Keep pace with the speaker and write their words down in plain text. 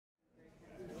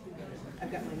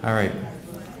All right.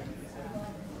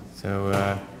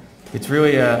 So it's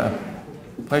really a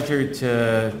pleasure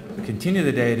to continue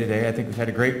the day today. I think we've had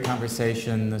a great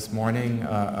conversation this morning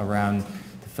around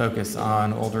the focus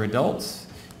on older adults.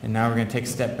 And now we're going to take a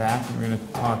step back and we're going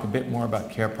to talk a bit more about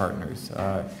care partners.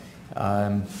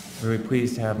 I'm really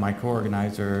pleased to have my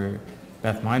co-organizer,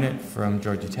 Beth Mynatt from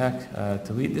Georgia Tech,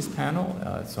 to lead this panel.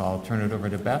 So I'll turn it over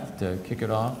to Beth to kick it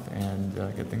off and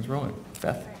get things rolling.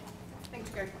 Beth.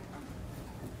 Thanks, Greg.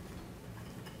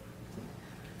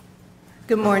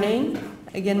 Good morning.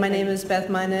 Again, my name is Beth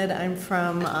Mynatt. I'm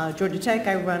from Georgia Tech.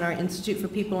 I run our Institute for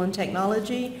People and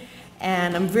Technology.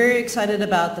 And I'm very excited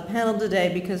about the panel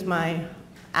today because my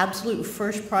absolute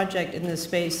first project in this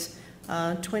space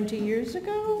 20 years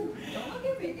ago?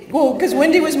 Well, because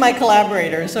Wendy was my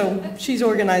collaborator, so she's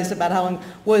organized about how long,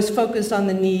 was focused on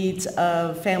the needs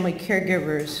of family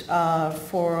caregivers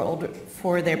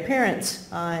for their parents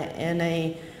and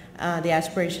the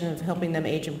aspiration of helping them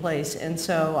age in place. And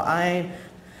so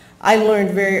I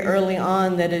learned very early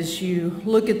on that as you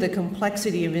look at the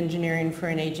complexity of engineering for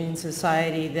an aging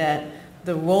society, that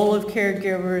the role of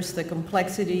caregivers, the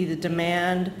complexity, the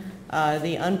demand,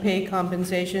 the unpaid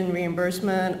compensation,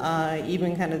 reimbursement,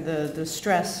 even kind of the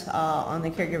stress on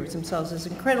the caregivers themselves is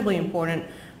incredibly important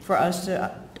for us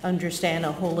to understand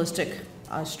a holistic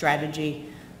strategy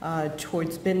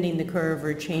towards bending the curve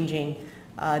or changing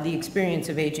the experience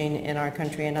of aging in our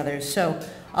country and others. So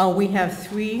we have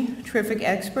three terrific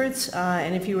experts,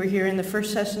 and if you were here in the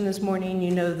first session this morning,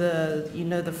 you know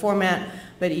the format,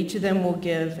 but each of them will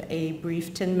give a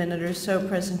brief 10-minute or so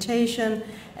presentation,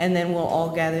 and then we'll all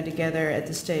gather together at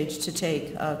the stage to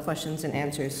take questions and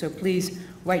answers. So please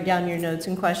write down your notes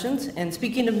and questions. And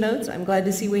speaking of notes, I'm glad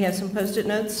to see we have some Post-it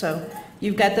notes. So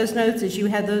you've got those notes as you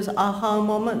had those aha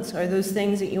moments or those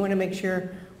things that you want to make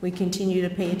sure we continue to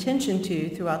pay attention to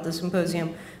throughout the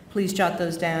symposium. Please jot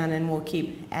those down and we'll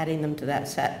keep adding them to that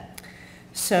set.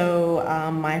 So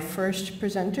my first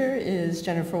presenter is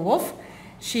Jennifer Wolff.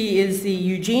 She is the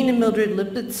Eugene and Mildred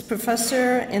Lipitz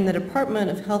Professor in the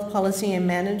Department of Health Policy and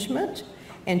Management,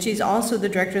 and she's also the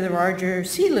director of the Roger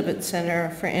C. Lipitz Center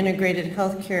for Integrated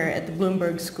Healthcare at the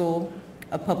Bloomberg School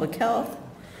of Public Health.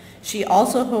 She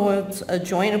also holds a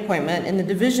joint appointment in the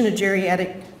Division of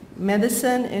Geriatric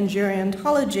Medicine and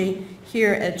Gerontology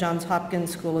here at Johns Hopkins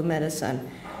School of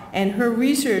Medicine. And her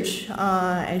research,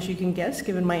 as you can guess,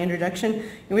 given my introduction,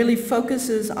 really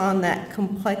focuses on that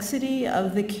complexity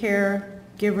of the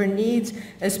caregiver needs,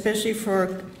 especially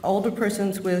for older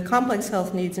persons with complex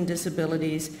health needs and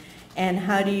disabilities, and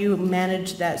how do you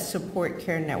manage that support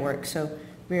care network. So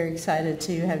very excited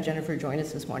to have Jennifer join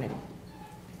us this morning.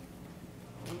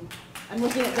 I'm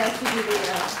looking at Beth to do the,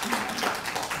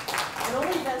 and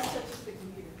only Beth touches the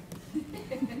computer.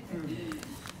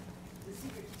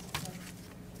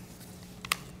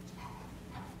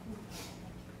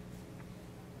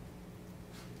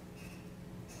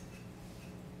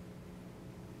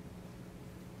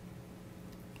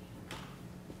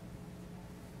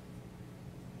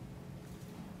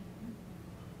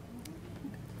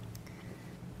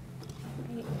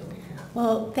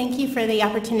 Well, thank you for the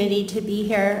opportunity to be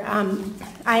here.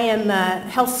 I am a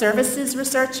health services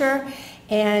researcher,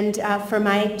 and for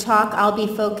my talk I'll be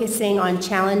focusing on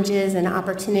challenges and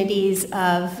opportunities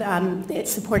of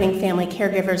supporting family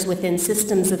caregivers within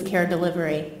systems of care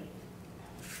delivery.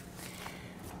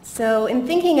 So in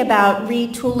thinking about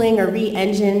retooling or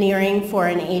re-engineering for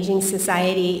an aging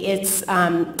society,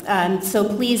 I'm so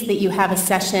pleased that you have a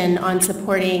session on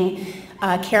supporting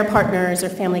care partners or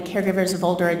family caregivers of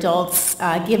older adults,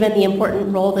 given the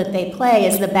important role that they play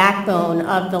as the backbone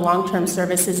of the long-term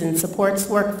services and supports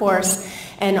workforce,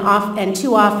 and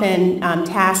too often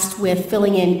tasked with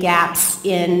filling in gaps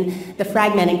in the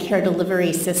fragmented care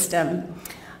delivery system.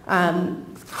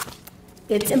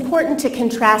 It's important to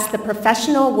contrast the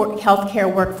professional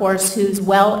healthcare workforce who's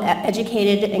well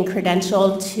educated and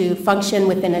credentialed to function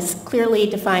within a clearly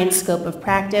defined scope of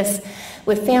practice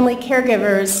with family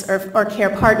caregivers or care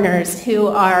partners who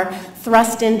are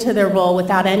thrust into their role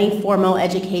without any formal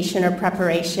education or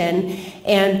preparation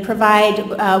and provide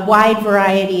a wide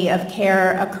variety of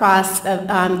care across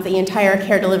the entire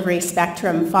care delivery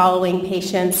spectrum, following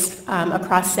patients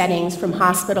across settings from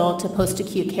hospital to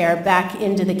post-acute care back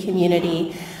into the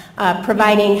community,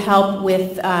 providing help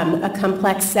with a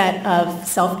complex set of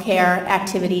self-care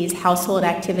activities, household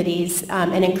activities,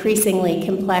 and increasingly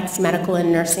complex medical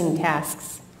and nursing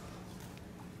tasks.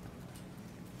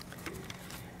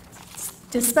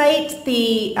 Despite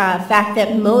the fact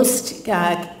that most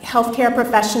healthcare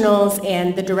professionals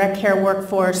and the direct care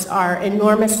workforce are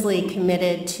enormously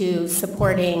committed to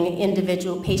supporting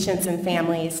individual patients and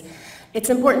families, It's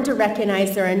important to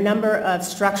recognize there are a number of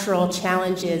structural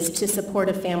challenges to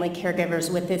supportive family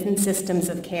caregivers within systems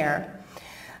of care.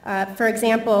 For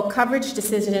example, coverage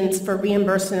decisions for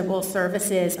reimbursable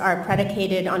services are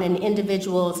predicated on an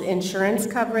individual's insurance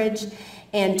coverage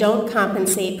and don't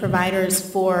compensate providers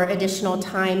for additional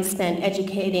time spent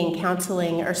educating,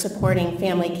 counseling, or supporting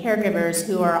family caregivers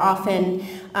who are often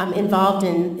involved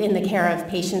in the care of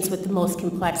patients with the most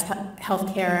complex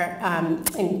healthcare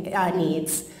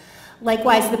needs.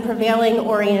 Likewise, the prevailing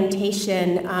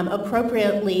orientation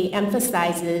appropriately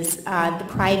emphasizes the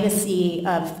privacy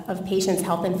of patients'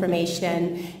 health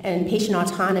information and patient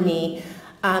autonomy.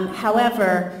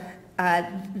 However,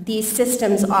 these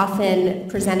systems often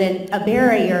presented a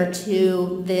barrier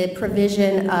to the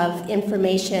provision of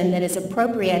information that is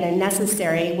appropriate and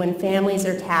necessary when families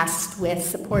are tasked with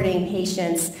supporting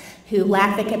patients who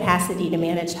lack the capacity to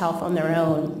manage health on their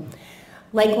own.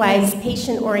 Likewise,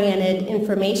 patient-oriented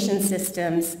information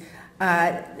systems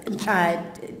often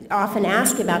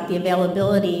ask about the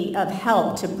availability of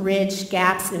help to bridge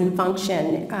gaps in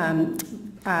function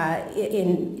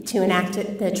to enact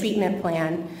the treatment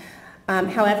plan.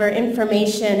 However,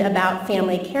 information about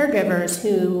family caregivers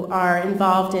who are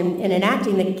involved in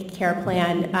enacting the care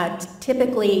plan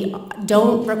typically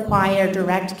don't require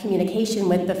direct communication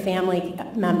with the family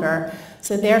member.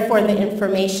 So therefore, the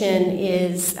information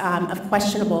is of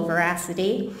questionable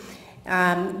veracity.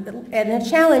 And the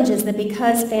challenge is that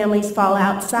because families fall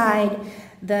outside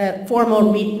the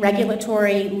formal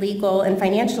regulatory, legal, and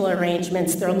financial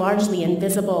arrangements, they're largely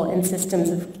invisible in systems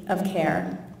of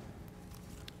care.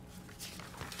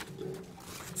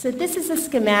 So this is a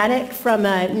schematic from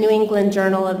a New England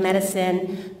Journal of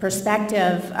Medicine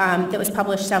perspective that was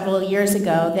published several years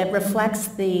ago that reflects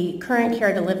the current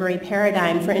care delivery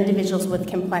paradigm for individuals with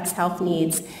complex health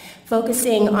needs,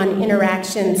 focusing on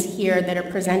interactions here that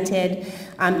are presented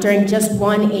during just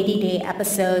one 80-day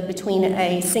episode between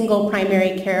a single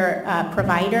primary care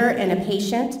provider and a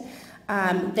patient.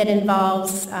 That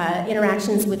involves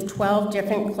interactions with 12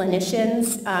 different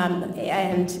clinicians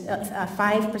and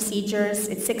 5 procedures,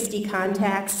 it's 60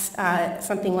 contacts,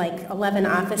 something like 11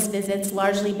 office visits,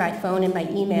 largely by phone and by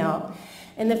email.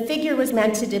 And the figure was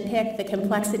meant to depict the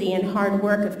complexity and hard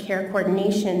work of care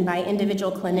coordination by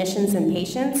individual clinicians and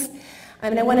patients.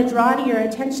 And I want to draw to your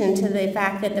attention to the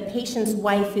fact that the patient's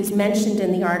wife, who's mentioned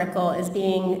in the article as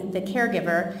being the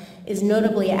caregiver, is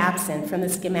notably absent from the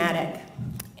schematic.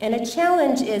 And a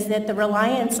challenge is that the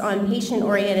reliance on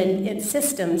patient-oriented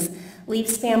systems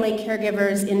leaves family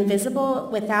caregivers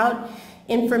invisible without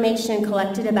information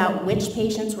collected about which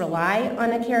patients rely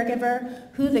on a caregiver,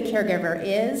 who the caregiver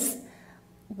is,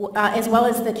 as well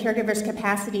as the caregiver's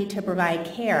capacity to provide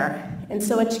care. And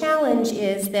so a challenge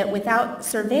is that without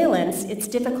surveillance, it's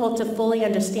difficult to fully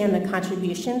understand the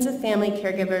contributions of family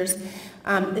caregivers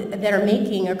that are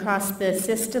making across the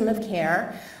system of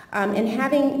care. And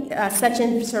having such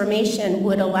information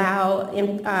would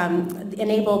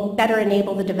better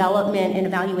enable the development and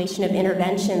evaluation of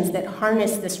interventions that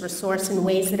harness this resource in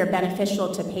ways that are beneficial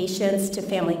to patients, to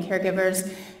family caregivers,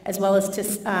 as well as to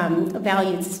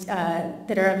values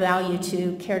that are of value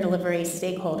to care delivery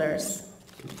stakeholders.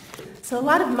 So a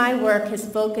lot of my work has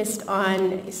focused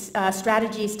on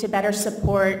strategies to better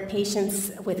support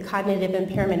patients with cognitive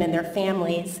impairment and their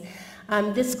families.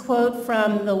 This quote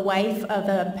from the wife of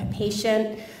a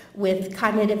patient with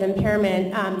cognitive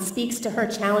impairment speaks to her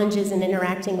challenges in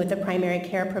interacting with the primary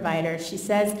care provider. She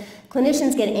says,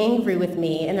 "Clinicians get angry with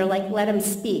me and they're like, let them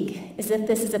speak, as if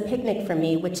this is a picnic for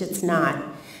me, which it's not."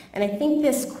 And I think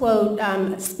this quote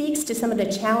speaks to some of the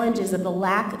challenges of the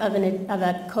lack of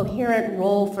a coherent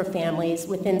role for families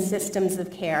within systems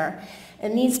of care.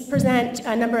 And these present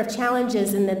a number of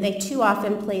challenges in that they too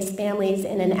often place families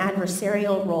in an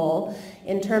adversarial role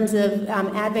in terms of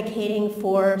advocating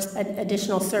for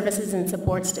additional services and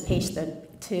supports to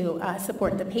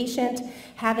support the patient,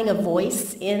 having a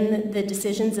voice in the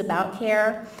decisions about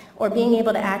care, or being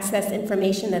able to access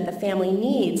information that the family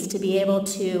needs to be able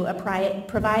to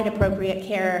provide appropriate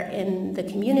care in the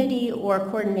community or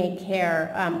coordinate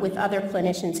care with other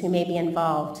clinicians who may be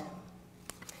involved.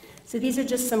 So these are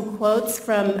just some quotes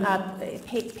from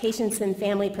patients and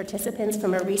family participants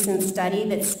from a recent study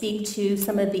that speak to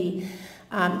some of the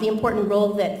important role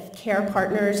that care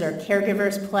partners or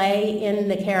caregivers play in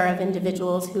the care of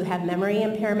individuals who have memory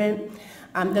impairment.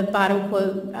 The bottom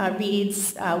quote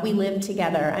reads, "We live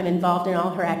together. I'm involved in all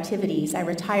her activities. I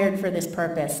retired for this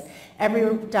purpose.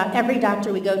 Every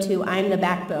doctor we go to, I'm the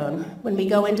backbone. When we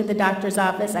go into the doctor's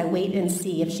office, I wait and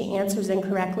see. If she answers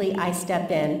incorrectly, I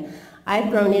step in.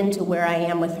 I've grown into where I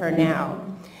am with her now."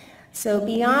 So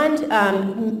beyond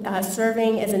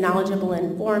serving as a knowledgeable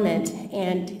informant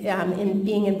and in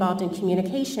being involved in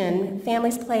communication,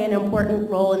 families play an important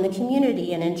role in the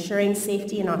community in ensuring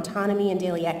safety and autonomy in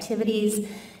daily activities,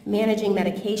 managing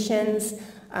medications,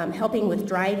 helping with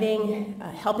driving,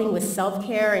 helping with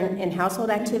self-care and household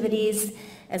activities,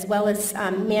 as well as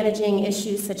managing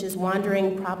issues such as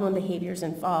wandering, problem behaviors,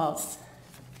 and falls.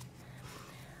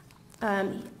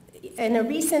 In a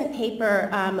recent paper,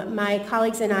 my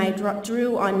colleagues and I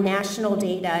drew on national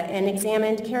data and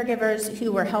examined caregivers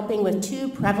who were helping with two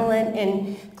prevalent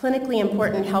and clinically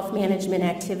important health management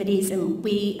activities. And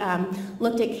we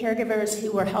looked at caregivers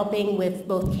who were helping with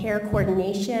both care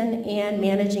coordination and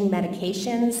managing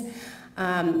medications,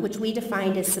 which we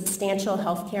defined as substantial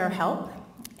healthcare help.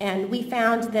 And we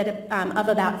found that of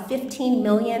about 15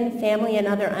 million family and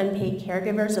other unpaid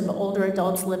caregivers of older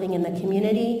adults living in the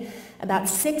community, about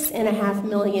 6.5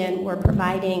 million were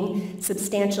providing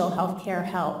substantial health care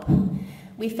help.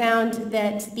 We found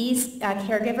that these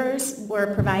caregivers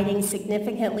were providing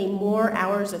significantly more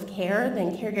hours of care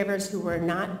than caregivers who were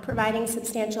not providing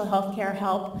substantial health care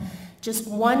help. Just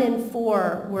 1 in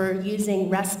 4 were using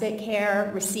respite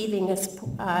care,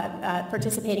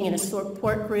 participating in a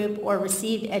support group, or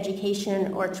received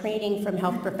education or training from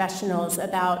health professionals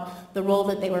about the role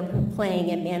that they were playing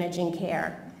in managing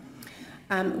care.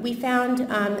 We found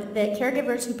that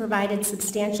caregivers who provided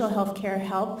substantial health care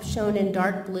help, shown in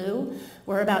dark blue,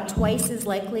 were about twice as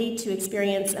likely to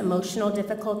experience emotional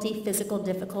difficulty, physical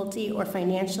difficulty, or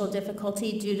financial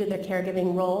difficulty due to their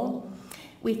caregiving role.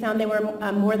 We found they were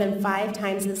more than 5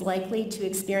 times as likely to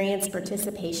experience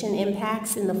participation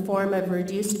impacts in the form of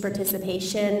reduced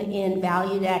participation in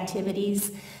valued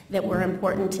activities that were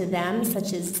important to them,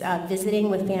 such as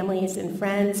visiting with families and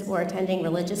friends or attending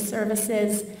religious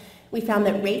services. We found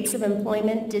that rates of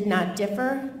employment did not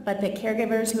differ, but that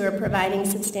caregivers who are providing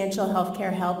substantial health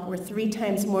care help were 3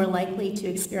 times more likely to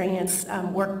experience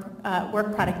work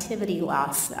productivity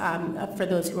loss for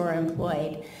those who are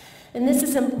employed. And this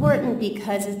is important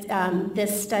because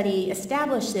this study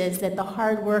establishes that the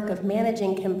hard work of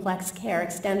managing complex care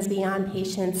extends beyond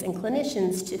patients and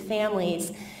clinicians to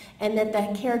families, and that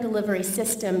the care delivery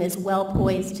system is well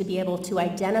poised to be able to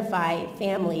identify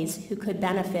families who could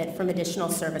benefit from additional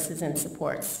services and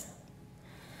supports.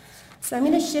 So I'm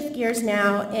going to shift gears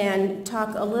now and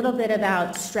talk a little bit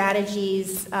about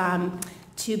strategies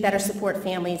to better support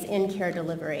families in care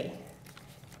delivery.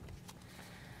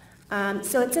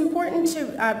 So it's important to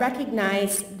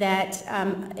recognize that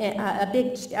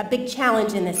a big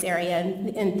challenge in this area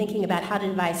in thinking about how to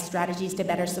devise strategies to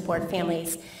better support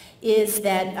families is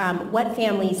that what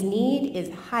families need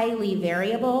is highly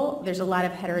variable. There's a lot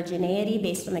of heterogeneity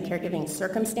based on the caregiving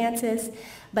circumstances,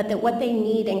 but that what they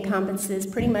need encompasses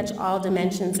pretty much all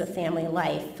dimensions of family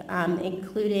life,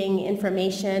 including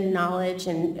information, knowledge,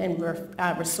 and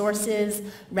resources,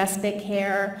 respite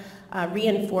care,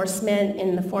 reinforcement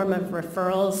in the form of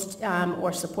referrals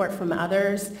or support from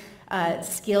others,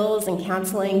 skills and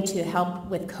counseling to help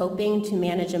with coping, to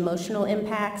manage emotional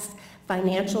impacts,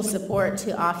 financial support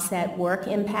to offset work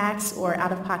impacts or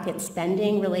out-of-pocket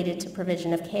spending related to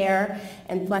provision of care,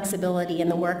 and flexibility in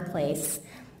the workplace.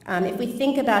 If we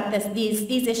think about this,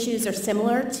 these issues are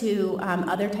similar to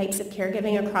other types of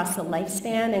caregiving across the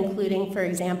lifespan, including, for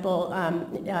example,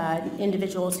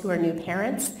 individuals who are new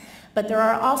parents. But there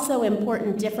are also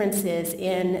important differences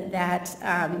in that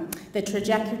the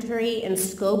trajectory and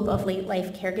scope of late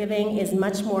life caregiving is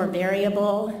much more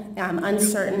variable,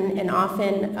 uncertain, and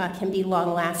often can be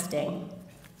long-lasting.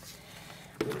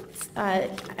 I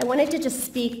wanted to just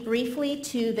speak briefly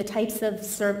to the types of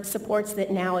supports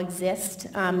that now exist,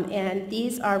 and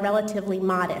these are relatively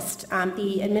modest.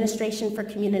 The Administration for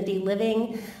Community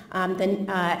Living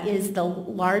is the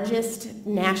largest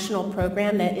national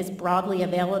program that is broadly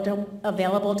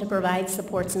available to provide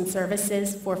supports and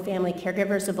services for family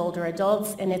caregivers of older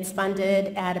adults, and it's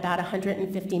funded at about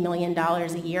 $150 million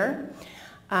a year.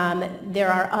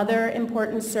 There are other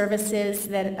important services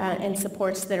and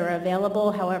supports that are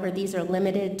available. However, these are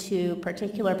limited to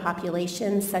particular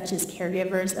populations, such as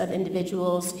caregivers of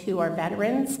individuals who are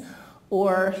veterans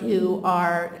or who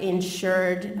are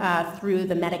insured through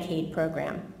the Medicaid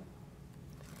program.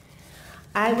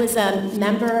 I was a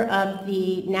member of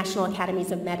the National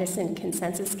Academies of Medicine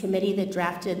Consensus Committee that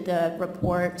drafted the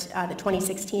report, the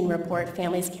 2016 report,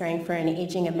 Families Caring for an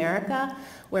Aging America,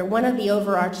 where one of the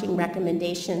overarching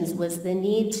recommendations was the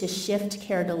need to shift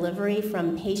care delivery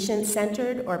from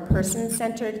patient-centered or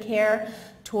person-centered care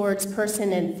towards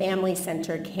person and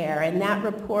family-centered care. And that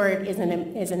report is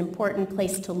an important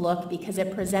place to look because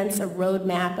it presents a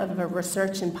roadmap of a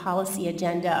research and policy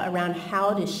agenda around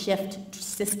how to shift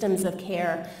systems of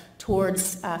care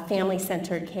towards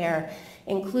family-centered care,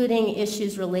 including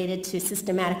issues related to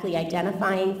systematically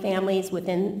identifying families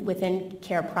within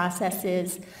care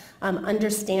processes,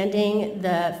 understanding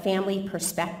the family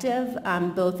perspective,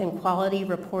 both in quality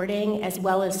reporting as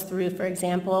well as through, for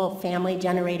example,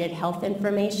 family-generated health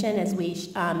information as we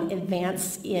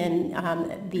advance in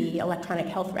the electronic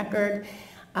health record,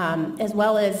 as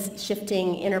well as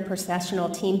shifting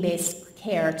interprofessional team-based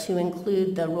care to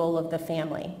include the role of the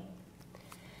family.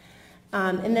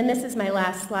 And then this is my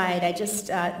last slide. I just,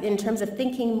 in terms of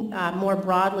thinking more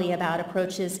broadly about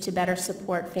approaches to better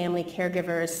support family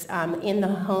caregivers in the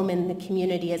home and the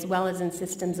community as well as in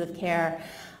systems of care,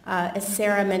 as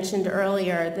Sarah mentioned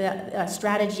earlier, the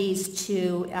strategies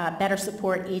to better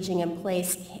support aging in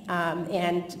place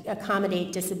and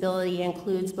accommodate disability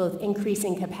includes both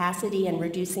increasing capacity and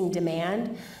reducing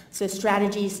demand. So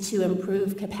strategies to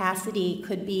improve capacity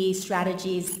could be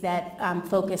strategies that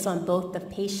focus on both the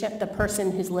patient, the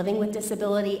person who's living with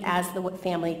disability, as the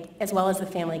family, as well as the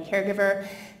family caregiver.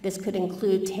 This could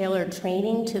include tailored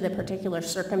training to the particular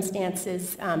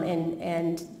circumstances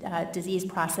and disease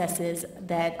processes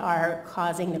that are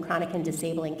causing the chronic and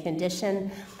disabling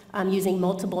condition, using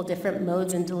multiple different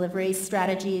modes and delivery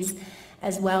strategies,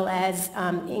 as well as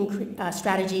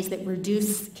strategies that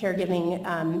reduce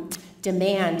caregiving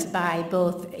demand by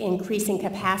both increasing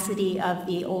capacity of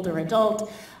the older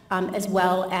adult as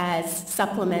well as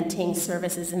supplementing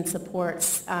services and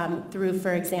supports through,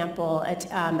 for example,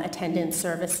 attendance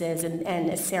services.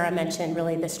 And as Sarah mentioned,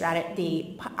 really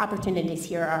the opportunities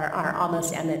here are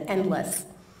almost endless.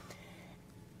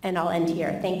 And I'll end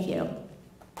here. Thank you.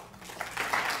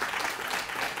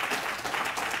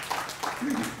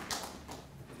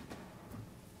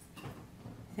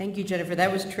 Thank you, Jennifer.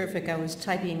 That was terrific. I was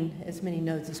typing as many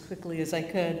notes as quickly as I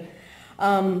could.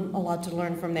 A lot to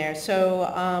learn from there. So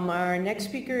our next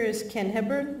speaker is Ken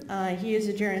Hepburn. He is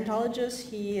a gerontologist.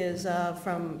 He is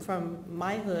from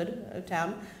my hood of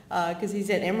town because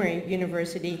he's at Emory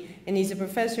University, and he's a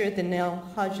professor at the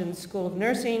Nell Hodgins School of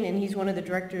Nursing, and he's one of the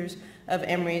directors of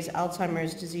Emory's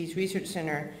Alzheimer's Disease Research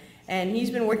Center. And he's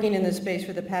been working in this space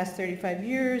for the past 35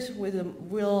 years with a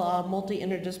real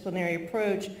multi-interdisciplinary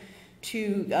approach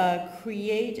to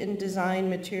create and design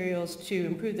materials to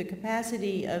improve the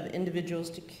capacity of individuals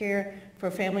to care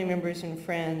for family members and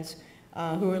friends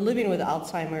who are living with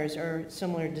Alzheimer's or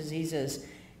similar diseases.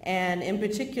 And in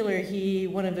particular,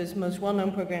 one of his most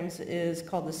well-known programs is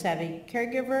called the Savvy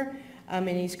Caregiver, and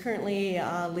he's currently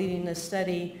leading a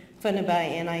study funded by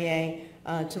NIA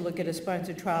to look at a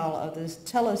sponsored trial of this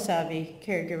Tele-Savvy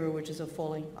Caregiver, which is a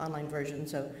fully online version.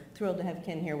 So thrilled to have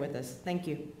Ken here with us. Thank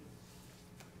you.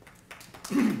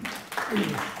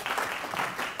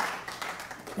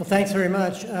 Well, thanks very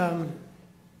much.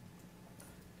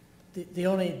 The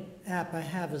only app I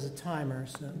have is a timer,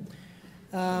 so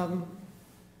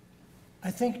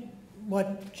I think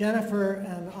what Jennifer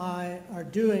and I are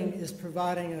doing is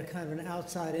providing a kind of an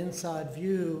outside-inside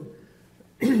view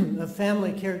of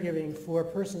family caregiving for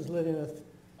persons living with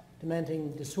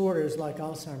dementing disorders like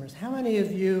Alzheimer's. How many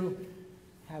of you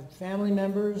have family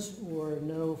members or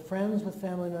know friends with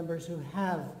family members who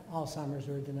have Alzheimer's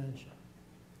or dementia?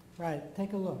 Right,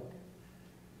 take a look.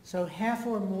 So half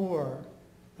or more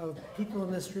of people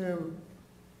in this room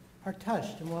are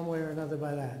touched in one way or another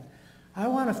by that. I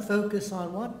want to focus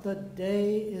on what the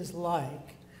day is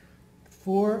like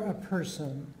for a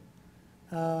person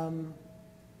who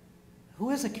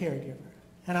is a caregiver.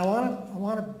 And I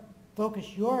want to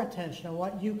focus your attention on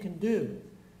what you can do.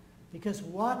 Because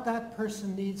what that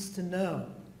person needs to know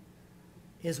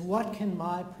is, what can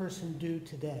my person do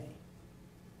today?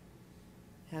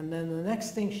 And then the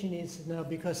next thing she needs to know,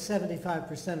 because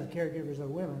 75% of caregivers are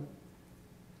women,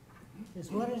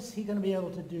 is, what is he going to be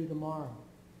able to do tomorrow?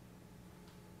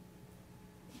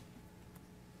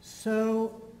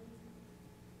 So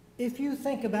if you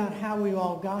think about how we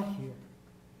all got here,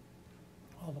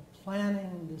 all the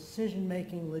planning,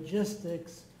 decision-making,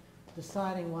 logistics,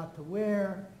 deciding what to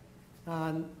wear,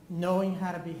 knowing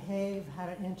how to behave, how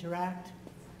to interact.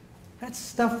 That's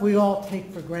stuff we all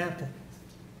take for granted.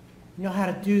 We know how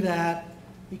to do that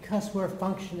because we're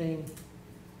functioning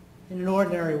in an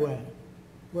ordinary way.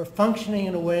 We're functioning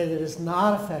in a way that is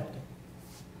not affected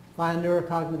by a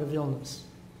neurocognitive illness.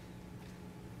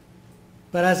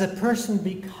 But as a person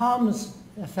becomes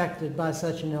affected by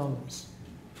such an illness,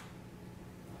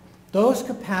 those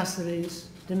capacities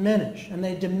diminish, and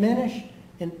they diminish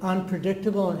in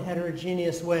unpredictable and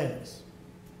heterogeneous ways.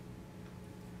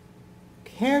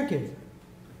 caregiver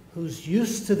who's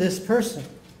used to this person,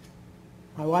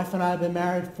 my wife and I have been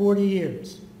married 40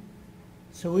 years,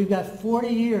 so we've got 40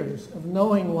 years of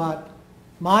knowing what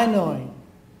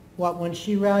when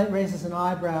she raises an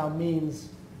eyebrow means.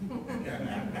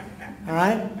 All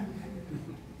right?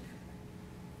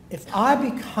 If I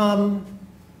become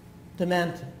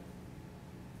demented,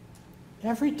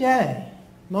 every day,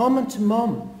 moment to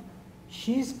moment,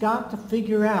 she's got to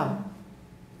figure out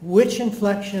which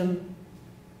inflection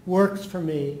works for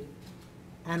me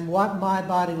and what my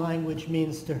body language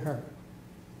means to her.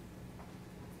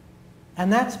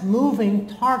 And that's moving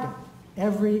target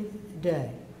every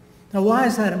day. Now, why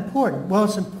is that important? Well,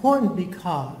 it's important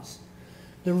because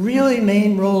the really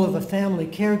main role of a family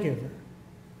caregiver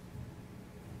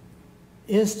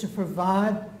is to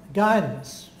provide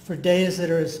guidance for days that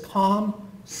are as calm,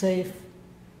 safe,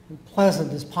 and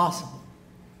pleasant as possible.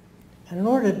 And in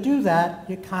order to do that,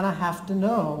 you kind of have to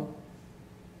know,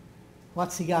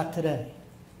 what's he got today?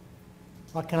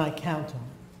 What can I count on?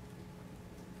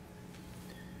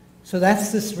 So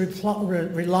that's this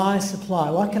rely supply.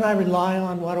 What can I rely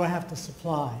on? What do I have to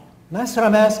supply? And that's what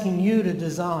I'm asking you to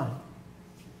design.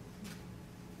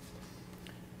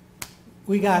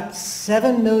 We got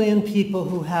 7 million people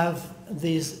who have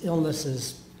these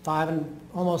illnesses,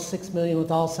 almost 6 million with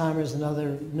Alzheimer's,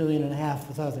 another 1.5 million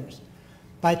with others.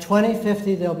 By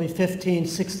 2050, there'll be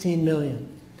 16 million.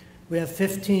 We have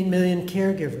 15 million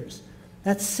caregivers.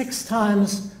 That's 6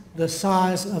 times the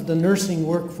size of the nursing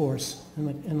workforce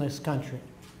in this country.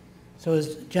 So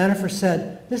as Jennifer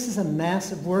said, this is a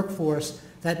massive workforce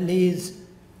that needs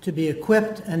to be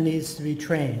equipped and needs to be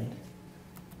trained.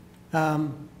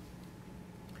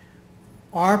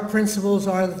 Our principles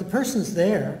are that the person's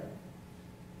there.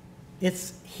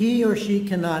 It's he or she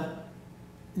cannot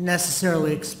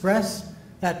necessarily express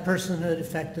that personhood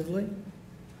effectively,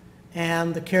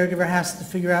 and the caregiver has to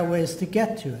figure out ways to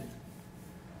get to it.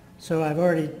 So I've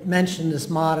already mentioned this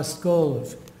modest goal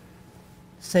of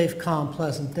safe, calm,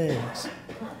 pleasant days.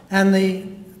 And the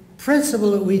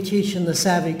principle that we teach in the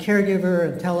Savvy Caregiver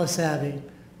and Telesavvy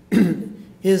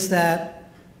is that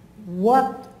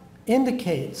what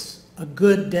indicates a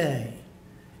good day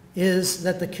is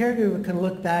that the caregiver can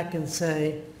look back and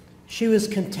say, she was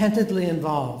contentedly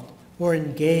involved or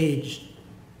engaged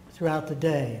throughout the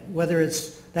day, whether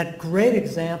it's that great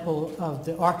example of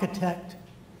the architect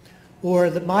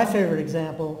or my favorite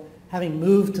example, having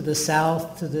moved to the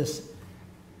South to this,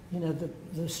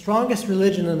 the strongest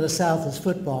religion in the South is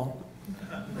football.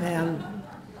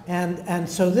 And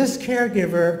so this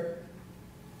caregiver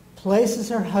places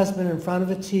her husband in front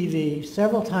of a TV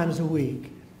several times a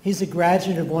week. He's a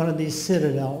graduate of one of these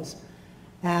citadels.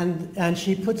 And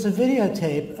she puts a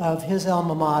videotape of his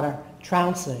alma mater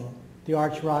trouncing the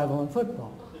arch rival in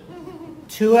football.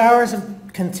 2 hours of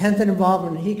contented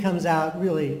involvement, and he comes out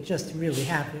really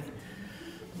happy.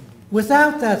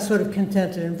 Without that sort of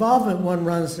contented involvement, one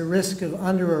runs the risk of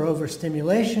under or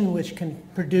overstimulation, which can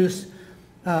produce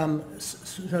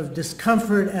sort of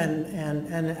discomfort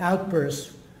and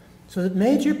outbursts. So the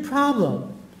major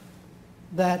problem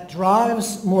that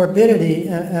drives morbidity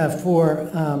for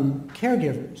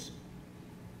caregivers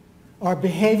are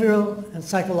behavioral and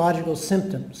psychological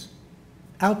symptoms,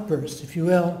 outbursts, if you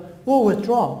will, or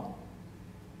withdrawal.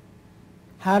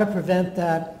 How to prevent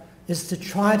that is to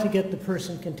try to get the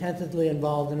person contentedly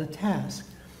involved in a task.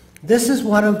 This is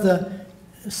one of the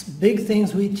big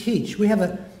things we teach. We have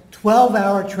a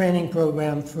 12-hour training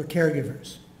program for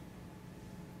caregivers.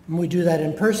 And we do that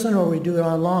in person or we do it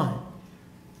online.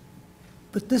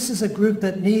 But this is a group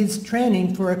that needs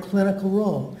training for a clinical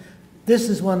role. This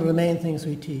is one of the main things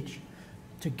we teach.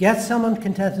 To get someone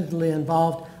contentedly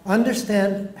involved,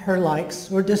 understand her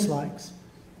likes or dislikes,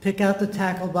 pick out the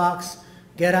tackle box,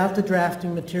 get out the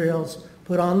drafting materials,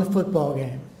 put on the football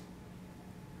game.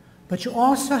 But you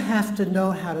also have to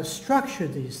know how to structure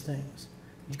these things.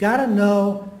 You've got to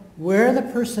know where the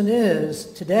person is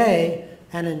today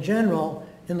and in general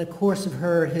in the course of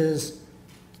her or his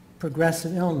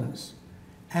progressive illness.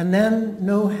 And then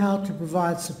know how to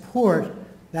provide support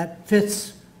that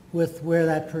fits with where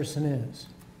that person is.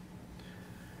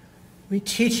 We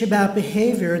teach about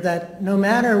behavior that no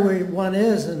matter where one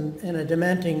is in a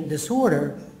dementing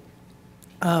disorder,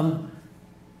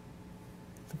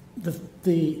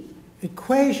 the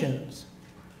equations,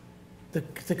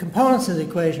 the components of the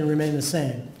equation remain the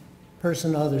same,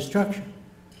 person, other, structure.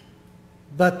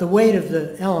 But the weight of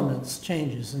the elements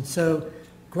changes. And so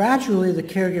gradually the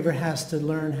caregiver has to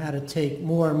learn how to take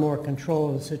more and more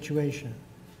control of the situation.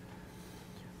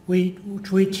 We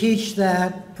teach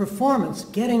that performance,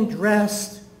 getting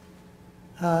dressed,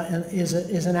 and is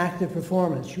an active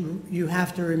performance. You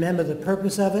have to remember the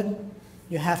purpose of it.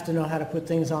 You have to know how to put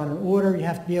things on in order. You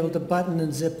have to be able to button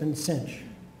and zip and cinch.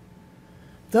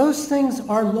 Those things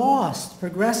are lost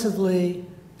progressively,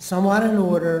 somewhat in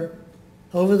order,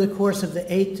 over the course of the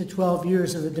 8 to 12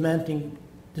 years of a dementing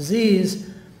disease,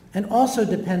 and also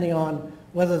depending on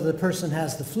whether the person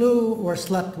has the flu or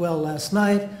slept well last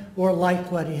night or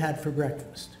liked what he had for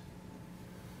breakfast.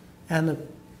 And the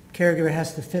caregiver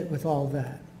has to fit with all of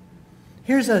that.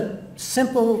 Here's a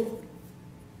simple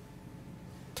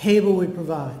table we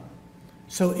provide.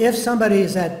 So if somebody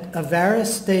is at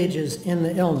various stages in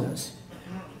the illness,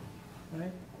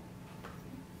 right,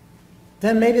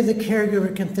 then maybe the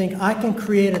caregiver can think, I can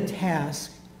create a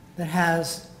task that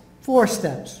has 4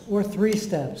 steps or 3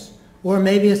 steps, or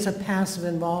maybe it's a passive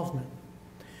involvement.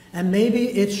 And maybe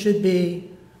it should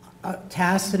be a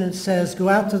task that it says, go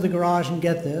out to the garage and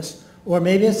get this, or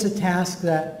maybe it's a task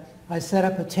that I set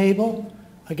up a table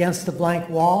against the blank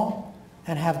wall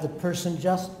and have the person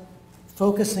just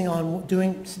focusing on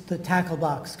doing the tackle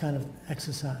box kind of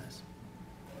exercise.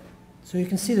 So you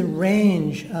can see the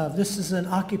range of, this is an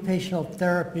occupational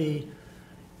therapy,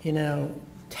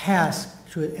 task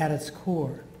at its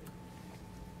core.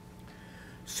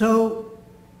 So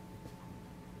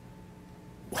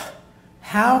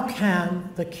how can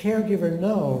the caregiver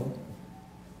know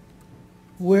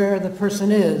where the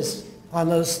person is on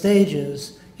those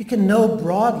stages? You can know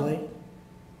broadly.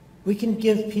 We can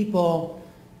give people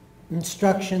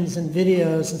instructions and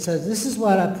videos and says, this is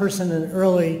what a person in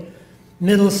early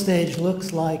middle stage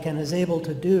looks like and is able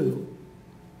to do.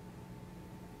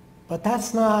 But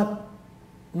that's not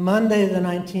Monday the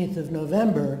 19th of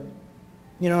November,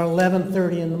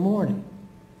 11:30 in the morning.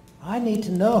 I need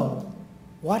to know,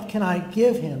 what can I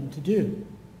give him to do?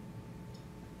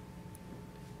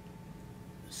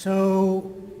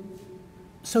 So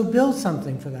build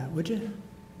something for that, would you?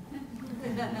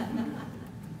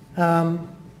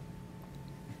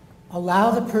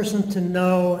 Allow the person to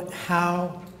know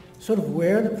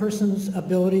where the person's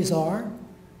abilities are.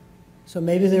 So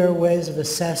maybe there are ways of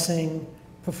assessing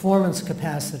performance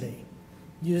capacity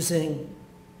using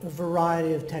a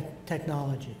variety of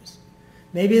technologies.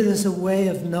 Maybe there's a way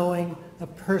of knowing a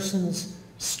person's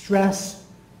stress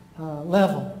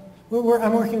level.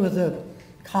 I'm working with a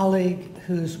colleague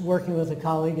who's working with a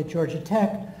colleague at Georgia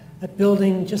Tech at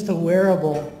building just a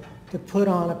wearable to put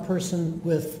on a person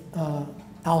with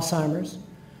Alzheimer's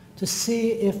to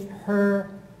see if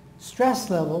her stress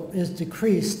level is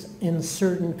decreased in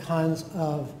certain kinds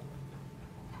of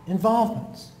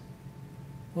involvements.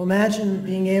 Well, imagine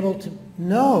being able to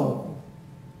know,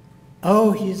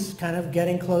 oh, he's kind of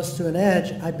getting close to an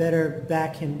edge, I better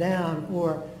back him down,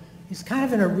 or he's kind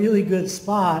of in a really good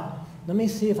spot, let me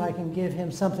see if I can give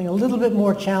him something a little bit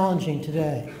more challenging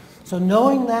today. So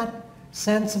knowing that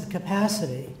sense of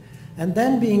capacity, and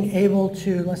then being able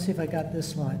to, let's see if I got this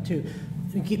slide too,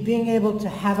 being able to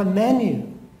have a menu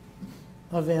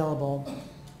available.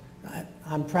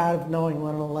 I'm proud of knowing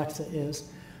what an Alexa is.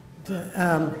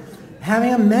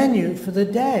 Having a menu for the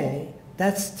day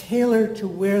that's tailored to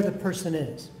where the person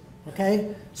is,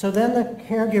 okay? So then the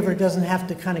caregiver doesn't have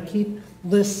to kind of keep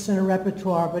lists in a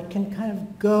repertoire, but can kind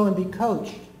of go and be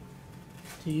coached,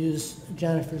 to use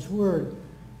Jennifer's word.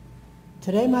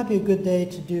 Today might be a good day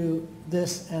to do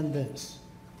this and this.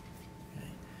 Okay.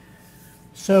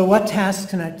 So what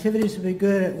tasks and activities would be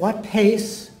good, at what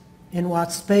pace, in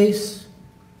what space,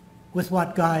 with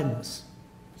what guidance?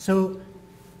 So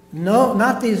no,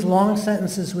 not these long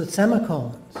sentences with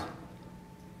semicolons,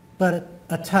 but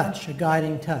a touch, a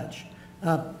guiding touch,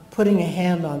 putting a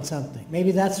hand on something.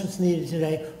 Maybe that's what's needed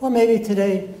today, or maybe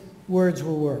today words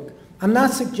will work. I'm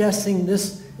not suggesting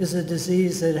this is a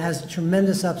disease that has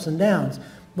tremendous ups and downs.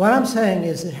 What I'm saying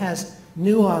is it has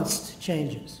nuanced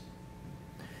changes.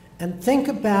 And think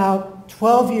about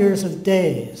 12 years of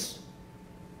days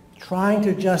trying to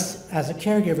adjust as a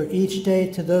caregiver each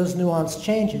day to those nuanced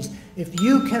changes. If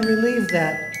you can relieve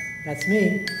that, that's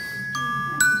me,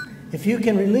 if you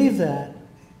can relieve that,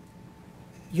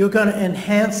 you're going to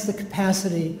enhance the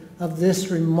capacity of this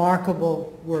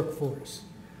remarkable workforce.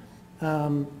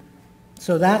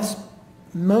 So that's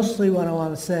mostly what I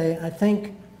want to say. I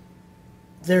think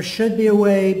there should be a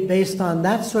way, based on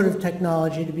that sort of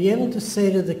technology, to be able to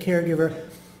say to the caregiver,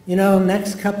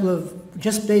 next couple of,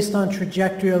 just based on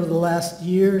trajectory over the last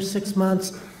year, 6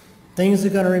 months, things are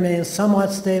going to remain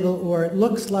somewhat stable, or it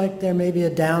looks like there may be a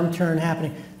downturn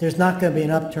happening. There's not going to be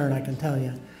an upturn, I can tell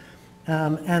you.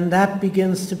 And that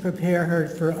begins to prepare her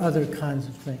for other kinds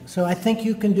of things. So I think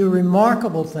you can do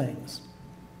remarkable things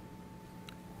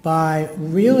by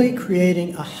really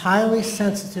creating a highly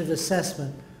sensitive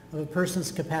assessment of a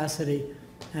person's capacity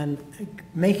and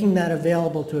making that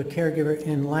available to a caregiver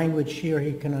in language she or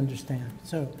he can understand.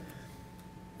 So,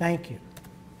 thank you.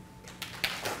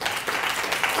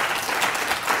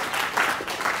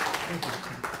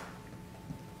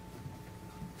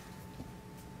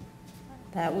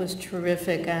 That was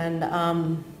terrific, and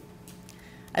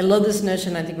I love this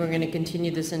notion. I think we're going to continue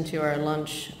this into our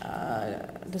lunch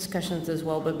discussions as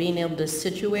well, but being able to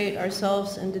situate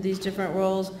ourselves into these different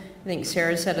roles. I think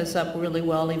Sarah set us up really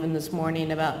well even this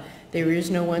morning about there is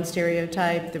no one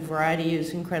stereotype. The variety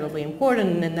is incredibly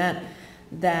important, and that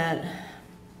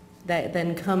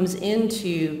then comes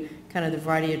into kind of the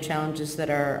variety of challenges that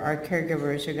our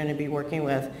caregivers are going to be working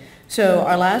with. So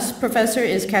our last professor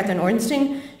is Katherine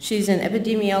Ornstein. She's an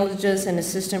epidemiologist and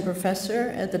assistant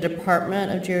professor at the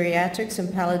Department of Geriatrics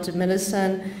and Palliative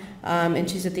Medicine, and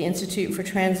she's at the Institute for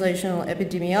Translational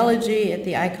Epidemiology at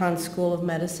the Icahn School of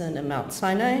Medicine at Mount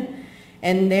Sinai.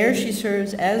 And there she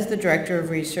serves as the director of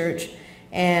research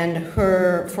and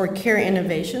for care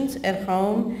innovations at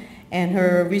home. And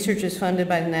her research is funded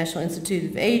by the National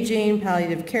Institute of Aging,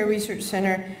 Palliative Care Research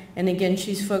Center. And again,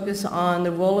 she's focused on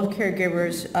the role of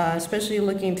caregivers, especially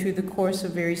looking through the course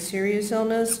of very serious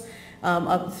illness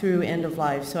up through end of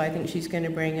life. So I think she's going to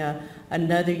bring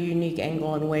another unique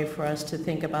angle and way for us to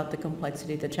think about the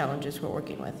complexity of the challenges we're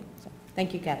working with. So,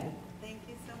 thank you, Katherine. Thank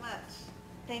you so much.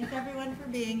 Thanks everyone for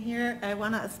being here. I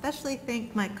want to especially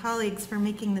thank my colleagues for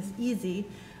making this easy.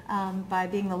 By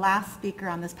being the last speaker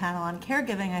on this panel on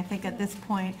caregiving, I think at this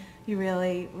point you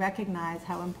really recognize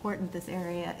how important this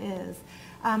area is.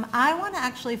 I want to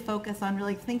actually focus on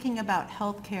really thinking about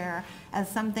healthcare as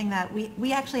something that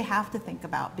we actually have to think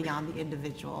about beyond the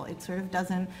individual. It sort of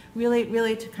doesn't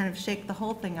really to kind of shake the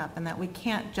whole thing up, and that we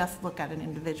can't just look at an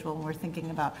individual when we're thinking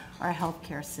about our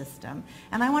healthcare system.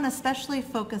 And I want to especially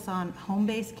focus on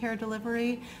home-based care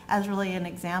delivery as really an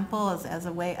example, as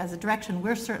a direction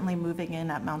we're certainly moving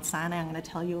in at Mount Sinai. I'm going to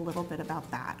tell you a little bit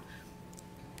about that.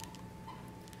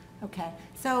 Okay,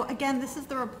 so again, this is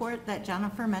the report that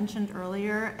Jennifer mentioned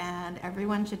earlier, and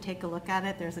everyone should take a look at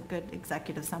it. There's a good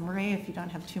executive summary if you don't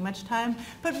have too much time.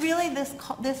 But really,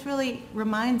 this really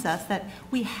reminds us that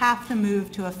we have to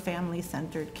move to a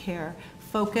family-centered care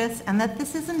focus, and that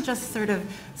this isn't just sort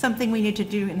of something we need to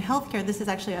do in healthcare. This is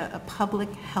actually a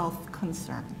public health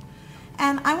concern.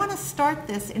 And I want to start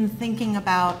this in thinking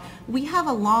about, we have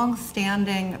a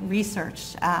long-standing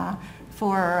research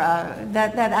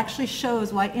that actually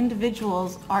shows why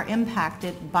individuals are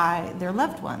impacted by their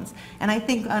loved ones. And I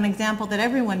think an example that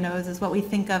everyone knows is what we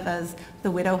think of as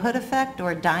the widowhood effect,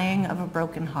 or dying of a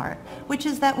broken heart, which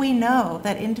is that we know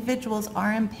that individuals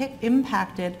are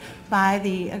impacted by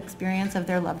the experience of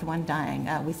their loved one dying.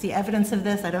 We see evidence of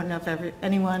this. I don't know if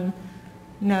anyone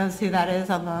knows who that is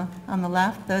on the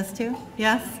left, those two?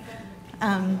 Yes?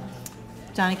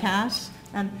 Johnny Cash?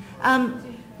 And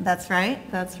that's right.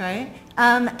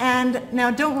 And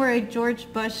now don't worry,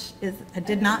 George Bush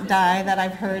did not die, that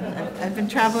I've heard. I've been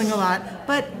traveling a lot.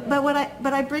 But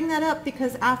I bring that up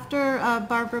because after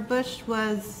Barbara Bush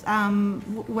was,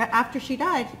 after she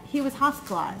died, he was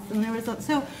hospitalized. And there was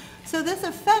so this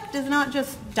effect is not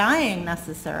just dying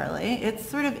necessarily, it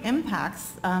sort of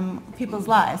impacts people's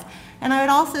lives. And I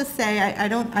would also say, I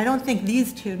don't think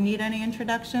these two need any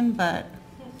introduction, but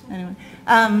anyway.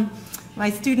 My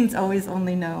students always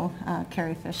only know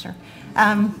Carrie Fisher.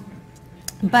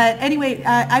 But anyway,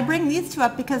 I bring these two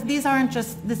up because this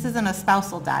isn't a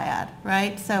spousal dyad,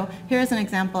 right? So here's an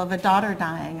example of a daughter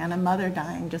dying and a mother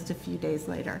dying just a few days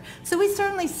later. So we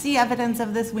certainly see evidence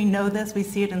of this. We know this. We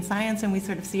see it in science, and we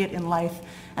sort of see it in life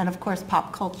and, of course,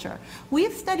 pop culture.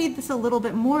 We've studied this a little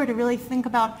bit more to really think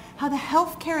about how the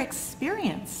healthcare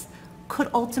experience could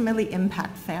ultimately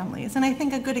impact families. And I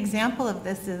think a good example of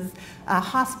this is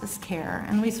hospice care.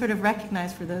 And we sort of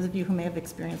recognize, for those of you who may have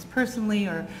experienced personally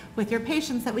or with your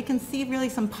patients, that we can see really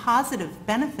some positive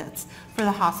benefits for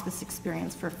the hospice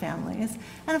experience for families.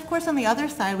 And of course, on the other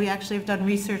side, we actually have done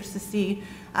research to see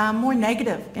more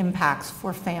negative impacts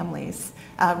for families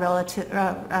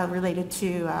related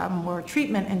to more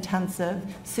treatment-intensive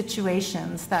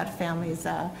situations that families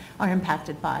are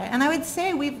impacted by. And I would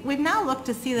say we've now looked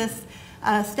to see this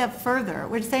step further.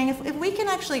 We're saying if we can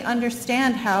actually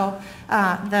understand how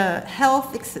the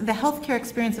healthcare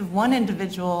experience of one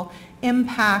individual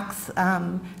impacts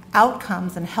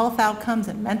outcomes and health outcomes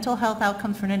and mental health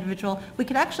outcomes for an individual, we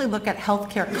could actually look at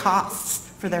healthcare costs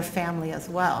for their family as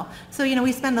well. So,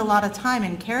 we spend a lot of time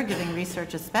in caregiving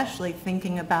research, especially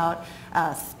thinking about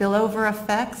spillover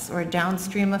effects or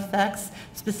downstream effects,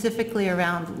 specifically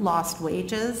around lost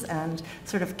wages and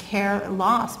sort of care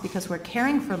loss because we're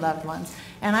caring for loved ones.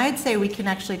 And I'd say we can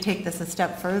actually take this a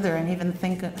step further and even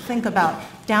think about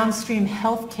downstream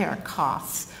healthcare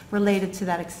costs related to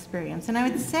that experience. And I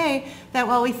would say that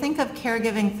while we think of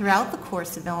caregiving throughout the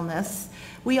course of illness,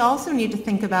 we also need to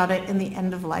think about it in the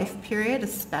end-of-life period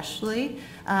especially,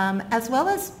 as well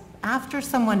as after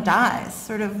someone dies.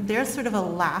 There's sort of a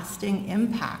lasting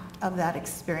impact of that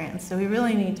experience. So we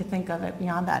really need to think of it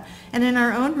beyond that. And in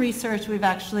our own research, we've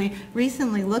actually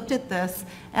recently looked at this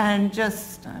and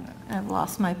I've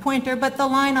lost my pointer, but the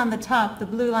line on the top, the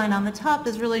blue line on the top,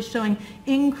 is really showing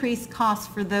increased costs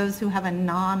for those who have a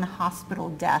non-hospital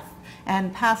death.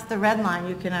 And past the red line,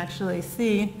 you can actually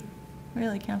see,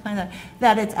 really can't find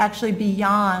that it's actually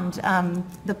beyond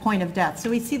the point of death.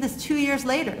 So we see this 2 years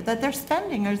later, that their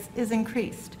spending is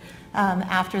increased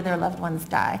after their loved ones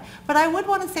die. But I would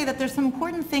want to say that there's some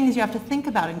important things you have to think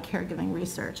about in caregiving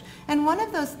research. And one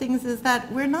of those things is that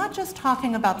we're not just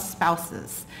talking about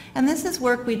spouses. And this is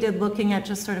work we did looking at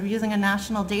just sort of using a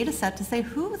national data set to say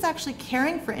who was actually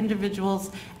caring for individuals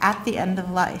at the end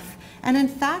of life. And in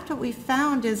fact, what we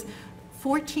found is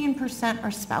 14%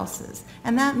 are spouses,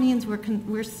 and that means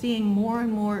we're seeing more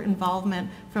and more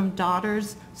involvement from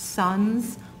daughters,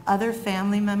 sons, other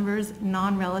family members,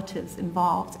 non-relatives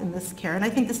involved in this care. And I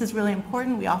think this is really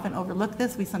important. We often overlook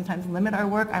this. We sometimes limit our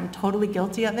work, I'm totally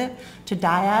guilty of it, to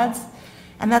dyads,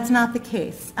 and that's not the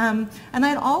case. And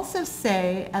I'd also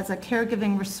say, as a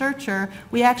caregiving researcher,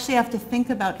 we actually have to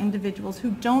think about individuals who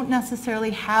don't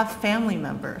necessarily have family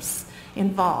members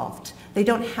involved. They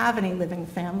don't have any living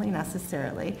family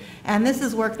necessarily. And this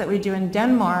is work that we do in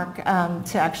Denmark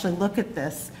to actually look at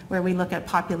this, where we look at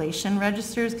population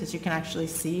registers, because you can actually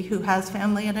see who has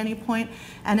family at any point.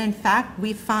 And in fact,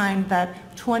 we find that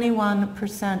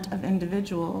 21% of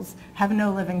individuals have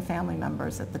no living family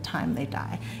members at the time they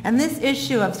die. And this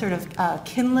issue of sort of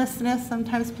kinlessness,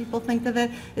 sometimes people think of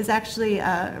it, is actually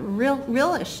a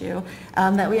real issue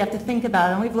that we have to think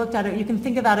about. And we've looked at it, you can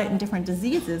think about it in different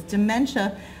diseases.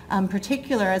 Dementia,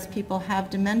 particular, as people have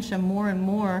dementia more and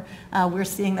more, we're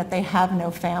seeing that they have no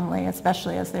family,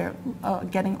 especially as they're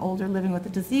getting older, living with the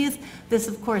disease. This,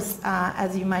 of course,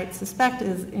 as you might suspect,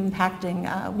 is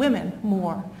impacting women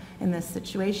more in this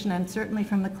situation, and certainly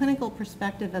from the clinical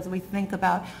perspective, as we think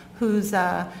about who's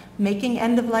making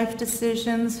end-of-life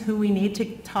decisions, who we need to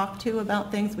talk to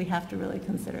about things, we have to really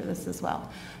consider this as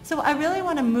well. So I really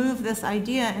want to move this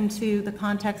idea into the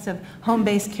context of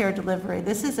home-based care delivery.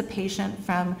 This is a patient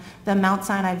from the Mount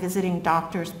Sinai Visiting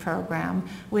Doctors Program,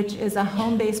 which is a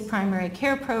home-based primary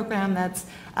care program that's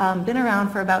been around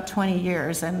for about 20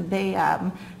 years, and they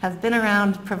have been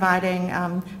around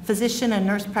providing physician and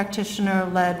nurse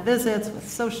practitioner-led visits with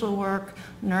social work,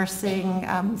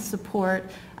 nursing support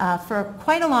for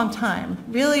quite a long time,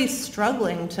 really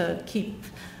struggling to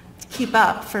keep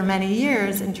up for many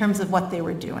years in terms of what they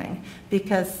were doing.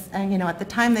 Because, at the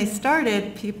time they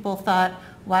started, people thought,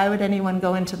 why would anyone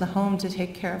go into the home to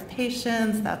take care of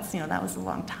patients? That's, that was a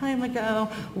long time ago.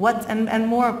 And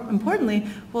more importantly,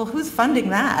 well, who's funding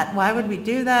that? Why would we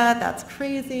do that? That's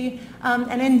crazy.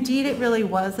 And indeed, it really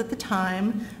was at the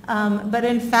time. But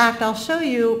in fact, I'll show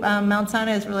you, Mount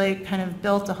Sinai has really kind of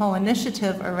built a whole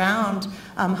initiative around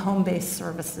home-based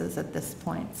services at this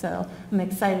point. So I'm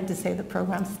excited to say the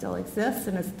program still exists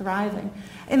and is thriving.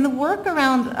 In the work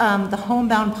around the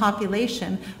homebound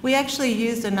population, we actually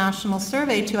used a national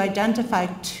survey to identify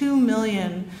 2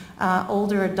 million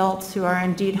older adults who are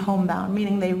indeed homebound,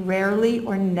 meaning they rarely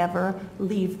or never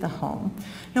leave the home.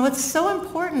 Now, what's so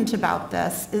important about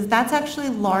this is that's actually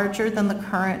larger than the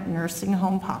current nursing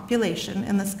home population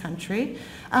in this country.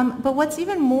 But what's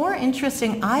even more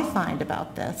interesting, I find,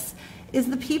 about this is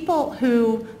the people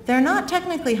who, they're not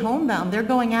technically homebound, they're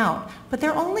going out, but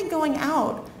they're only going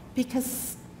out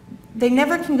because they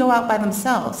never can go out by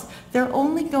themselves. They're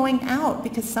only going out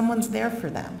because someone's there for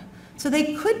them. So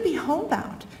they could be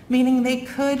homebound, meaning they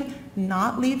could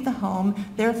not leave the home,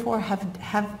 therefore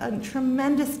have a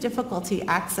tremendous difficulty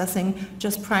accessing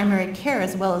just primary care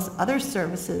as well as other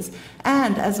services,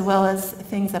 and as well as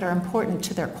things that are important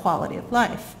to their quality of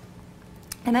life.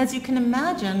 And as you can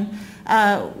imagine,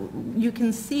 you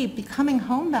can see becoming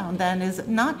homebound then is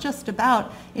not just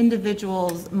about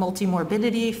individuals'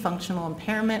 multimorbidity, functional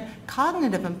impairment,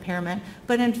 cognitive impairment,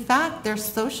 but in fact their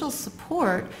social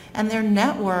support and their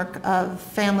network of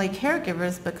family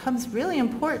caregivers becomes really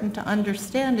important to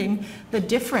understanding the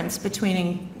difference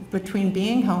between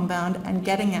being homebound and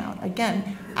getting out.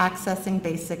 Again, accessing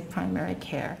basic primary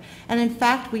care. And in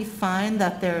fact, we find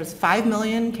that there's 5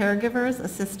 million caregivers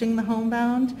assisting the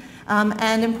homebound.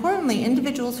 And importantly,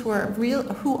 individuals who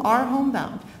are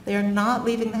homebound, they are not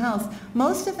leaving the house.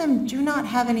 Most of them do not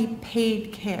have any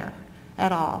paid care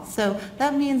at all. So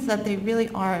that means that they really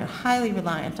are highly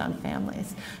reliant on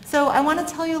families. So I want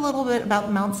to tell you a little bit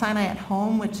about Mount Sinai at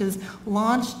Home, which is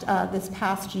launched this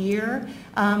past year,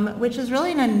 which is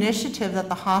really an initiative that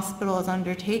the hospital is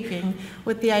undertaking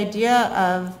with the idea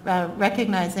of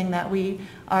recognizing that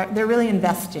they're really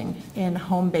investing in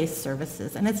home-based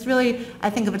services. And it's really, I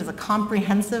think of it as a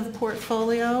comprehensive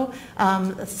portfolio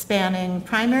spanning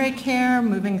primary care,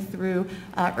 moving through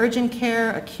urgent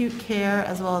care, acute care,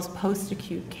 as well as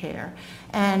post-acute care.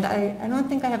 And I don't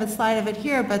think I have a slide of it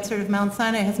here, but sort of Mount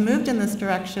Sinai has moved in this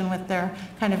direction with their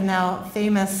kind of now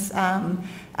famous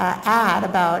ad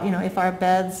about, if our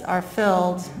beds are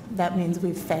filled, that means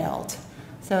we've failed.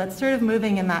 So it's sort of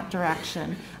moving in that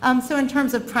direction. So in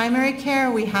terms of primary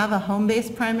care, we have a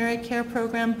home-based primary care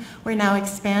program. We're now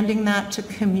expanding that to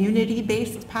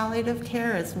community-based palliative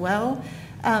care as well,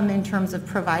 in terms of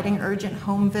providing urgent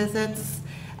home visits.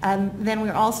 Then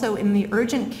we're also in the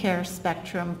urgent care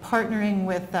spectrum partnering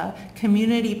with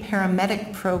community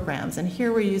paramedic programs. And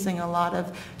here we're using a lot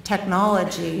of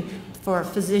technology for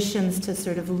physicians to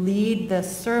sort of lead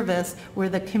this service where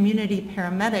the community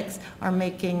paramedics are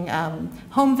making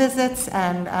home visits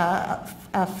and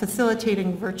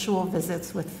facilitating virtual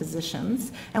visits with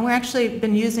physicians. And we've actually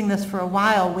been using this for a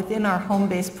while within our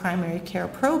home-based primary care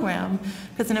program,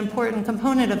 because an important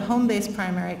component of home-based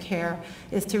primary care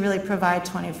is to really provide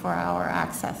 24-hour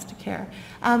access to care.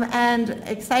 And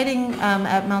exciting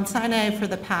at Mount Sinai for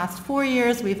the past 4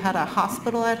 years, we've had a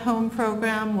hospital at home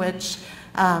program, which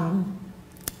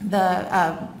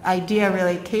the idea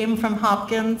really came from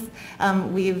Hopkins.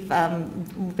 We've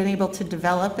been able to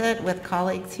develop it with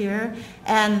colleagues here,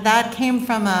 and that came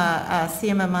from a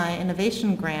CMMI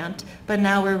innovation grant, but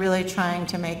now we're really trying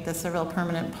to make this a real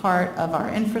permanent part of our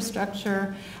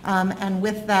infrastructure, and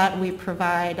with that we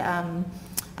provide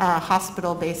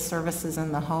hospital-based services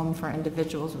in the home for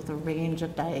individuals with a range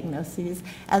of diagnoses,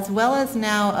 as well as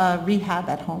now a rehab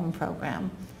at home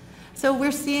program. So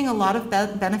we're seeing a lot of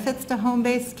benefits to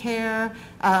home-based care,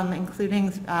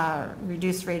 including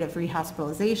reduced rate of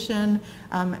rehospitalization,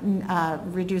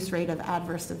 reduced rate of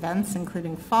adverse events,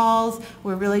 including falls.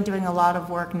 We're really doing a lot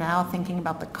of work now thinking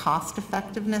about the cost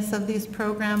effectiveness of these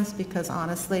programs, because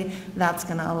honestly, that's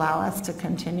going to allow us to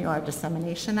continue our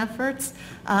dissemination efforts.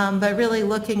 But really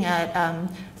looking at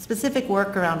specific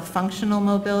work around functional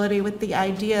mobility with the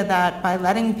idea that by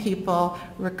letting people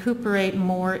recuperate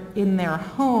more in their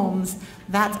homes,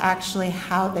 that's actually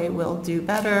how they will do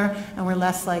better, and we're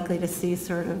less likely to see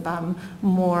sort of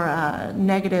more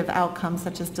negative outcomes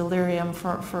such as delirium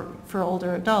for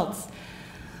older adults.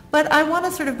 But I want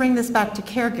to sort of bring this back to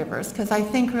caregivers, because I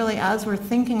think really as we're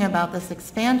thinking about this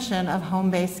expansion of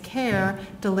home-based care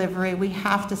delivery, we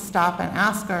have to stop and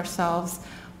ask ourselves,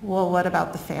 well, what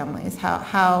about the families?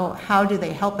 How do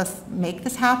they help us make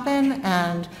this happen?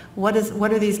 And what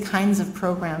are these kinds of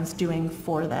programs doing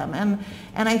for them?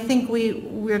 And I think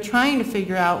we're trying to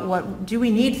figure out, do we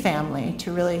need family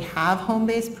to really have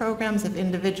home-based programs? If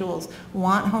individuals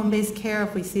want home-based care,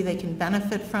 if we see they can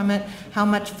benefit from it, how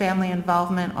much family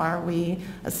involvement are we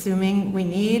assuming we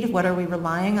need? What are we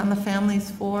relying on the families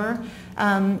for?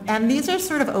 And these are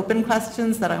sort of open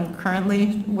questions that I'm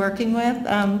currently working with.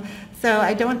 So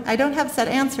I don't have set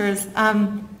answers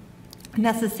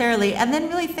necessarily. And then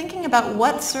really thinking about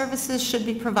what services should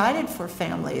be provided for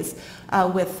families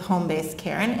with home-based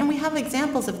care. And we have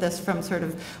examples of this from sort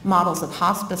of models of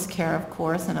hospice care, of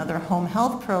course, and other home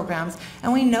health programs.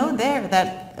 And we know there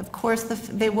that, of course,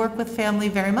 they work with family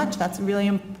very much. That's really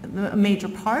a major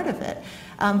part of it.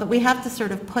 But we have to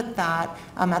sort of put that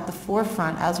at the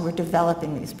forefront as we're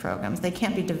developing these programs. They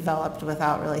can't be developed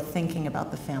without really thinking about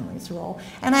the family's role.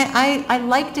 And I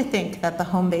like to think that the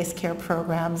home-based care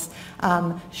programs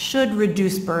should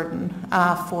reduce burden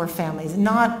for families,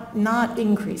 not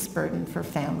increase burden for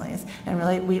families. And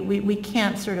really, we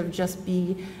can't sort of just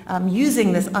be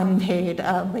using this unpaid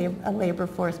labor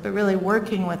force, but really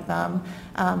working with them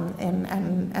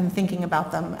and thinking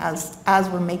about them as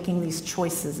we're making these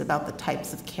choices about the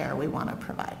types of care we want to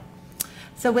provide.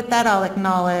 So with that, I'll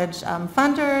acknowledge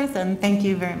funders, and thank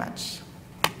you very much.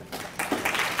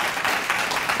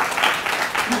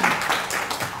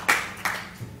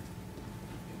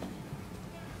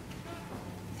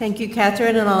 Thank you,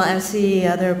 Catherine, and I'll ask the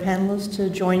other panelists to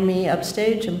join me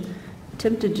upstage. I'm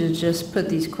tempted to just put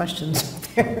these questions up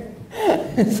there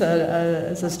as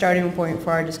a starting point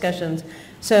for our discussions.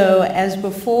 So as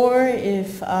before,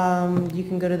 if you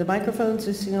can go to the microphones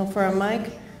to signal for a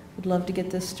mic, we'd love to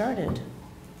get this started.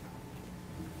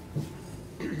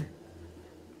 We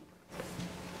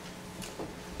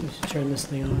should turn this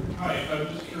thing on. Hi, I'm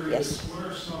just curious, Yes. what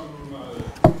are some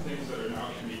things that are now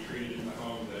can be treated in the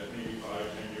home that maybe 5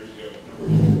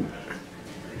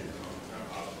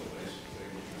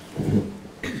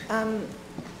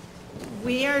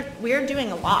 We are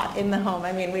doing a lot in the home.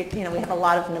 I mean, we have a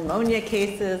lot of pneumonia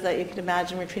cases that you could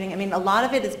imagine we're treating. I mean, a lot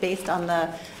of it is based on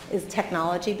is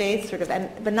technology based sort of,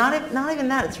 but not even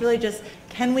that. It's really just,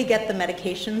 can we get the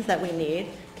medications that we need?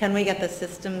 Can we get the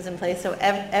systems in place? So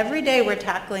every day we're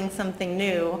tackling something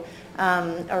new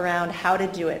around how to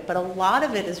do it. But a lot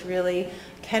of it is really,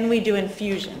 can we do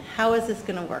infusion? How is this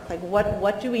going to work? Like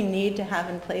what do we need to have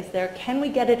in place there? Can we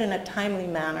get it in a timely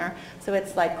manner? So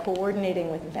it's like coordinating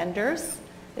with vendors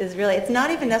is really, it's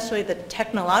not even necessarily the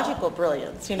technological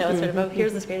brilliance, sort of, oh,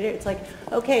 here's this great idea. It's like,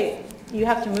 okay, you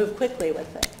have to move quickly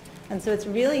with it. And so it's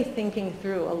really thinking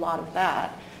through a lot of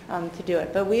that to do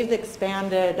it. But we've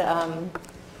expanded,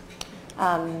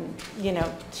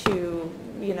 to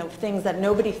things that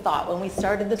nobody thought. When we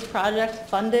started this project,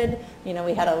 funded,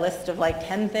 we had a list of like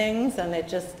 10 things, and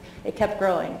it kept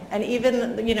growing. And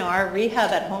even, our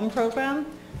rehab at home program,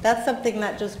 that's something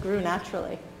that just grew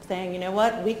naturally, saying, you know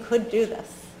what, we could do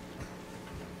this.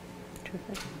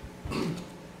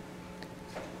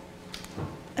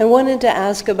 I wanted to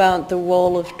ask about the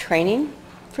role of training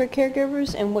for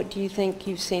caregivers, and what do you think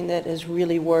you've seen that has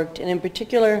really worked? And in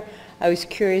particular, I was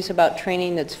curious about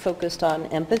training that's focused on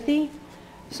empathy.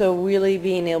 So really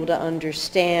being able to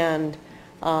understand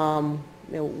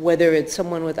whether it's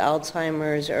someone with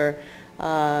Alzheimer's or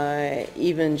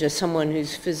even just someone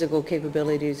whose physical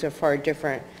capabilities are far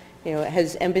different.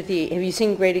 Have you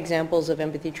seen great examples of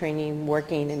empathy training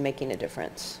working and making a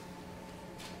difference?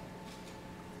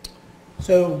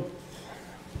 So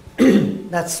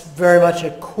that's very much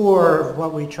a core of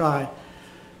what we try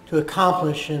to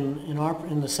accomplish in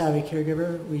the Savvy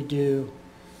Caregiver. We do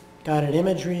guided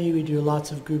imagery, we do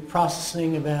lots of group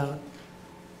processing about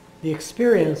the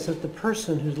experience that the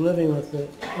person who's living with the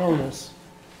illness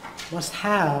must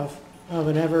have of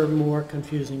an ever more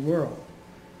confusing world.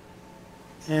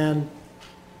 And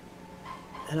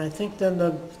I think then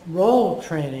the role of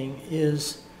training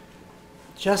is,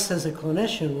 just as a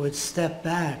clinician would step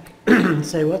back and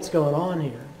say, what's going on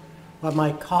here? What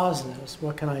might cause this?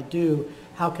 What can I do?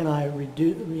 How can I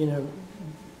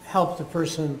help the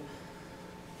person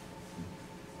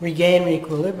regain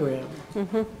equilibrium?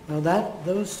 Mm-hmm. Now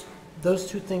those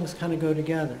two things kind of go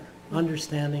together,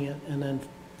 understanding it and then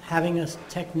having a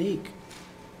technique.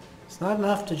 It's not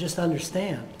enough to just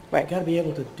understand. Right. You've got to be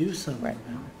able to do something Right.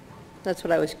 about it. That's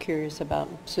what I was curious about.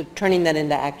 So turning that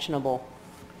into actionable.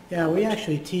 Yeah, we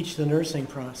actually teach the nursing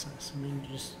process. I mean,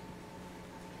 just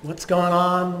what's going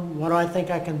on? What do I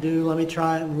think I can do? Let me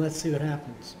try it and let's see what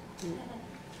happens.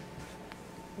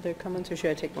 Other comments, or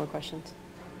should I take more questions?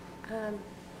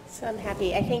 So I'm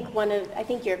happy. I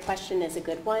think your question is a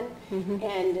good one,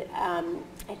 and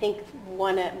I think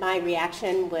my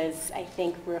reaction was,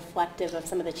 reflective of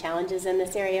some of the challenges in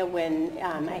this area. When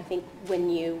I think when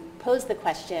you posed the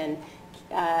question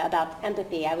about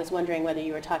empathy, I was wondering whether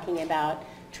you were talking about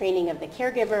training of the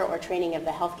caregiver or training of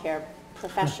the healthcare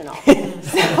professional. So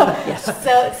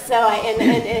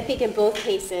I think in both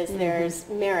cases there's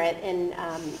merit and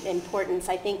importance.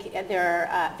 I think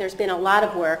there's been a lot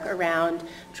of work around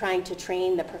trying to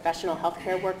train the professional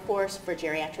healthcare workforce for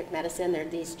geriatric medicine. There are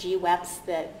these GWEPs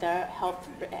that the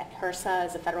HRSA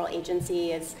as a federal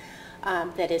agency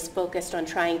that is focused on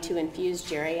trying to infuse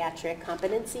geriatric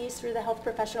competencies through the health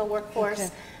professional workforce.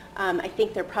 Okay. I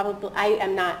think they're probably, I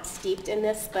am not steeped in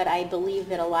this, but I believe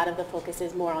that a lot of the focus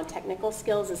is more on technical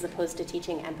skills as opposed to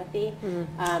teaching empathy.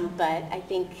 But I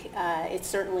think it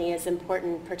certainly is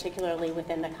important, particularly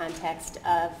within the context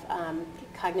of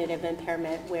cognitive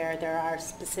impairment, where there are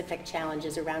specific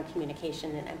challenges around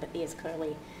communication, and empathy is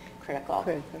clearly critical.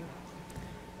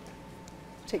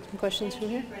 Take some questions from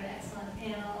here. Thank you for an excellent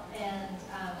panel, and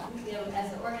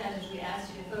as the organizers, we asked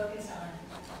you to focus on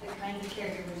the kinds of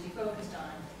caregivers you focused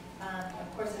on.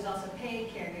 Of course, there's also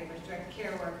paid caregivers, direct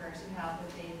care workers who help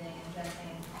with bathing and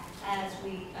dressing. As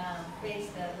we face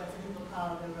what some people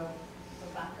call the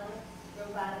robocalypse,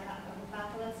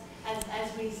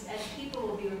 as people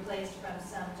will be replaced from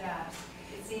some jobs,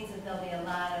 it seems that there'll be a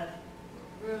lot of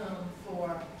room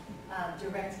for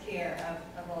direct care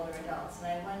of older adults. And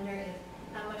I wonder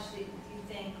how much do you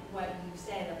think what you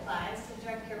said applies to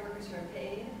direct care workers who are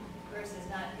paid versus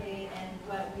not paid, and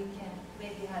what we can,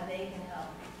 maybe how they can help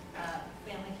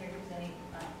family caregivers. Any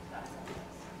thoughts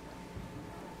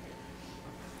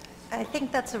on I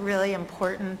think that's a really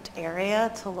important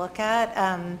area to look at,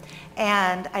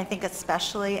 and I think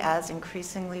especially as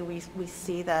increasingly we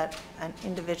see that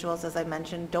individuals, as I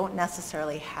mentioned, don't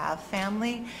necessarily have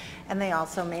family, and they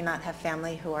also may not have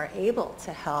family who are able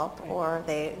to help, or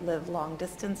they live long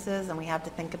distances, and we have to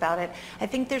think about it. I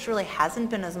think there's really hasn't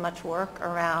been as much work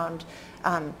around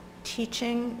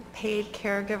teaching paid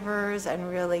caregivers and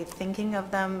really thinking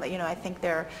of them. You know, I think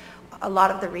a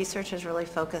lot of the research is really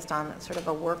focused on sort of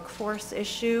a workforce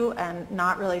issue and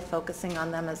not really focusing on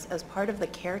them as part of the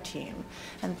care team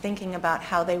and thinking about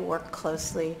how they work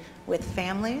closely with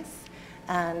families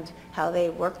and how they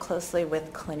work closely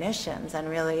with clinicians and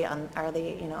really are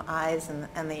the eyes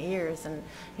and the ears. And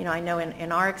I know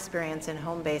in our experience in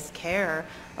home-based care,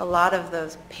 a lot of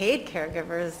those paid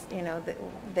caregivers,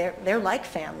 they're like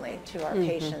family to our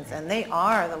patients, and they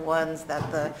are the ones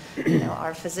that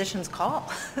our physicians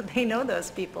call. They know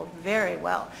those people very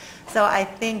well. So I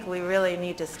think we really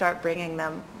need to start bringing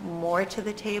them more to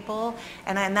the table,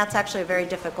 and that's actually a very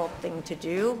difficult thing to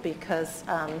do because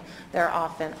they're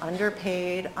often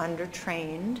underpaid,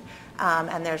 undertrained,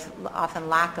 and there's often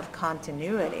lack of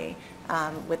continuity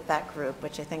with that group,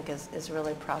 which I think is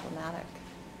really problematic.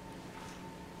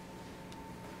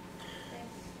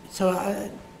 So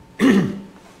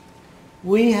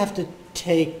we have to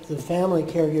take the family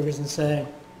caregivers and say,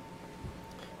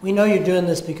 we know you're doing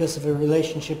this because of a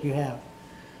relationship you have,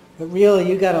 but really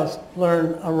you got to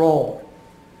learn a role.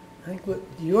 I think what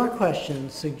your question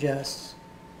suggests,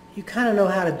 you kind of know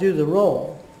how to do the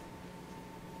role.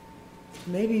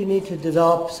 Maybe you need to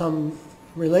develop some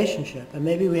relationship, and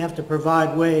maybe we have to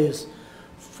provide ways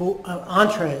for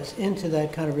entrees into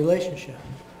that kind of relationship.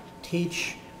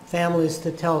 Teach families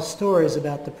to tell stories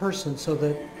about the person so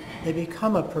that they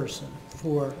become a person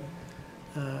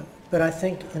but I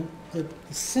think the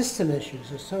system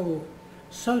issues are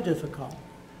so difficult.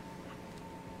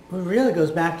 It really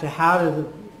goes back to how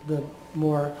do the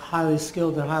more highly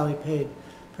skilled and highly paid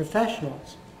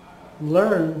professionals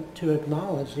learn to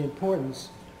acknowledge the importance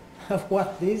of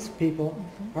what these people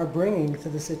are bringing to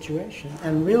the situation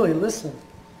and really listen.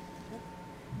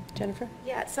 Jennifer?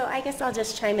 Yeah, so I guess I'll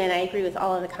just chime in. I agree with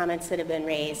all of the comments that have been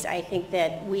raised. I think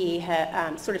that we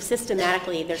have sort of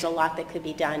systematically, there's a lot that could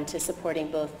be done to supporting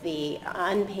both the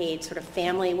unpaid sort of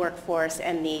family workforce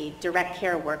and the direct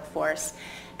care workforce.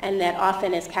 And that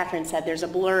often, as Katherine said, there's a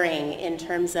blurring in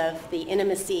terms of the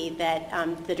intimacy that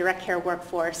the direct care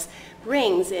workforce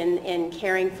brings in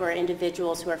caring for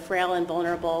individuals who are frail and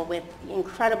vulnerable with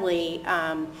incredibly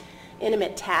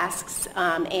intimate tasks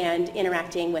and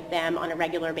interacting with them on a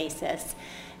regular basis.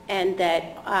 And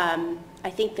that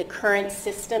I think the current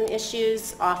system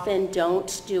issues often don't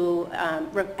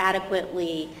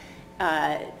adequately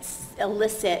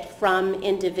elicit from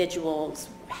individuals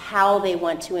how they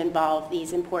want to involve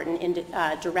these important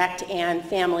direct and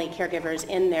family caregivers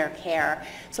in their care.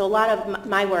 So a lot of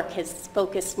my work has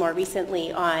focused more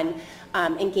recently on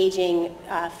engaging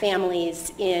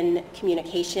families in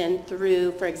communication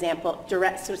through, for example,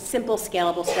 direct, so simple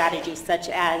scalable strategies such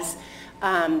as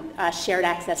shared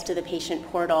access to the patient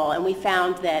portal. And we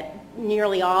found that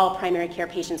nearly all primary care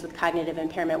patients with cognitive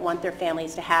impairment want their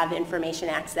families to have information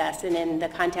access. And in the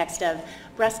context of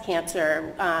breast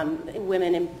cancer,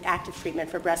 women in active treatment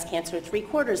for breast cancer,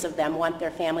 3/4 of them want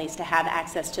their families to have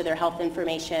access to their health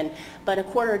information, but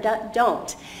 1/4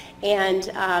 don't.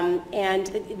 And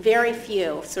very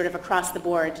few, sort of across the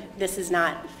board, this is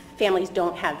not, families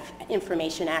don't have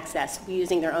information access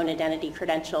using their own identity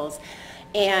credentials.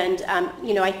 And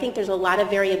I think there's a lot of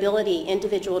variability,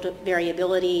 individual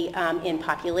variability in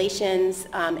populations,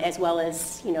 as well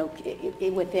as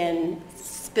within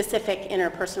specific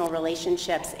interpersonal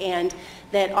relationships, and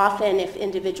that often if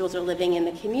individuals are living in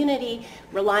the community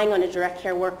relying on a direct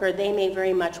care worker, they may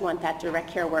very much want that direct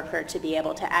care worker to be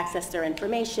able to access their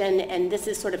information. And this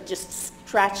is sort of just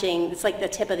scratching, it's like the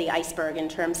tip of the iceberg in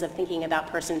terms of thinking about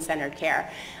person-centered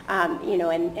care,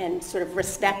 and sort of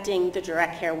respecting the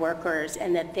direct care workers,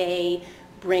 and that they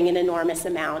bring an enormous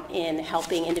amount in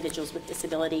helping individuals with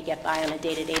disability get by on a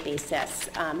day-to-day basis.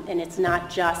 And it's not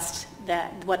just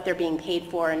what they're being paid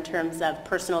for in terms of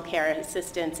personal care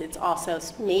assistance, it's also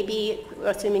maybe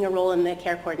assuming a role in the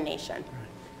care coordination.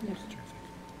 Yes.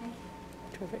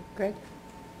 Terrific. Greg?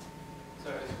 So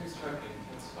as we struck in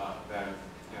Ken's spot about,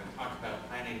 talk about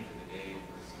planning for the day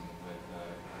for someone with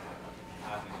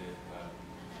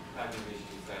cognitive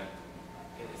issues, that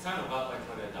it sounded a lot like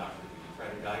what a doctor would do. You try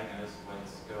to diagnose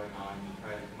what's going on, you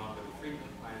try to come up with a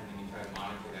treatment plan, and then you try to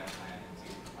monitor that plan and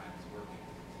see if the plan is working.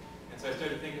 And so I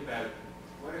started to think about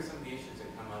what are some of the issues that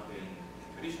come up in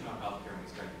traditional healthcare when we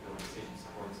start to build decision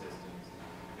support systems.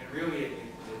 And really,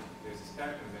 there's a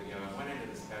spectrum, but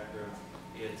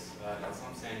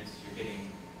sense, you're getting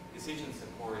decision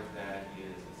support that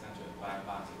is essentially a black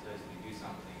box that tells you to do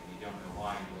something, you don't know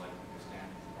why, and you like to understand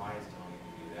why it's telling you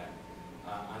to do that.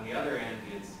 On the other end,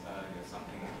 it's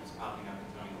something that's popping up and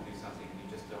telling you to do something, and you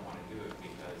just don't want to do it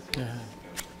because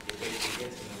it basically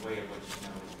gets in the way of what you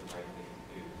know is the right thing to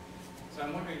do. So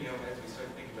I'm wondering, as we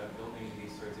start thinking about building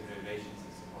these sorts of innovations to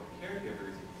support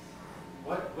caregivers,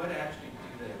 what actually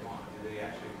do they want? Do they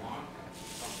actually want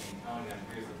something telling them,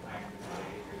 here's the plan for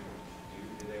today, here's what you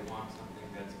should do? Do they want something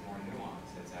that's more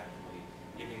nuanced, that's actually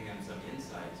giving them some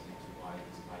insights into why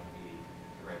this might be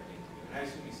the right thing to do? And I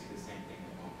assume you see the same thing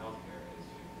in home health care as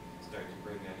you start to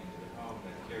bring that into the home,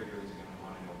 that caregivers are going to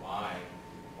want to know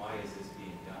why is this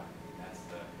being done? And that's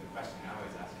the question I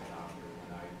always ask a doctor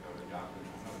when I go to a doctor,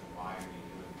 why are you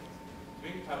doing this? So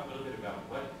maybe talk a little bit about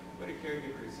what do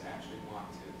caregivers actually want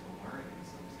to learn in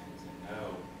some sense and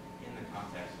know in the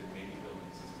context of maybe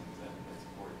building systems that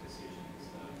support decisions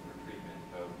for treatment,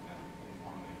 both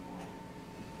informed and informed.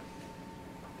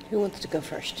 Who wants to go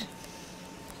first?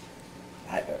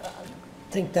 I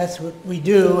think that's what we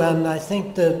do, and I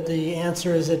think that the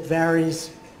answer is it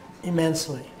varies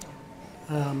immensely.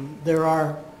 There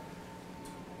are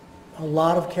a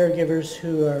lot of caregivers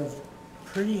who are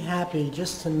pretty happy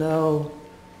just to know,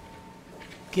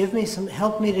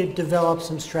 help me to develop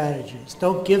some strategies.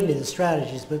 Don't give me the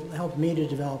strategies, but help me to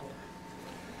develop.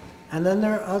 And then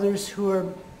there are others who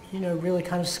are, really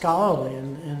kind of scholarly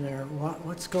in their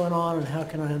what's going on and how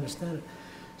can I understand it.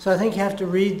 So I think you have to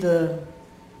read the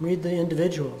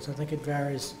individuals. I think it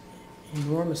varies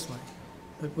enormously,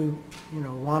 but we,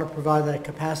 want to provide that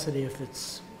capacity if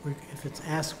it's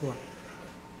asked for.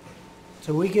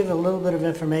 So we give a little bit of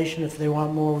information. If they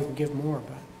want more, we can give more.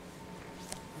 But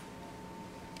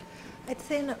I'd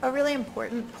say a really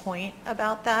important point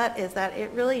about that is that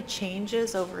it really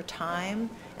changes over time.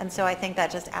 And so I think that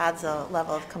just adds a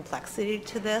level of complexity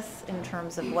to this in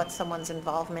terms of what someone's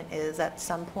involvement is at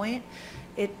some point.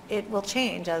 It will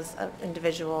change as an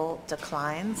individual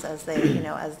declines, as they,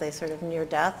 as they sort of near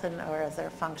death or as their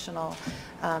functional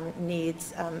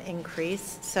needs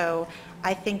increase. So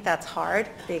I think that's hard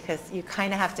because you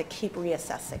kind of have to keep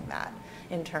reassessing that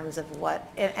in terms of what,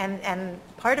 and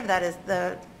part of that is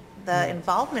the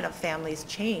involvement of families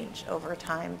change over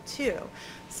time too.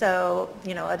 So,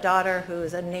 a daughter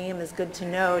whose a name is good to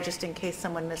know just in case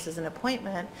someone misses an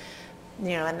appointment,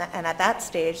 and at that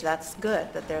stage, that's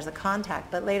good that there's a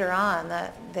contact. But later on,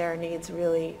 their needs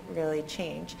really, really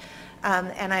change.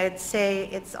 And I would say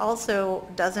it's also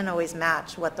doesn't always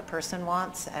match what the person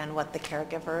wants and what the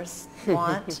caregivers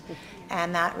want.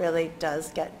 And that really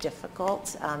does get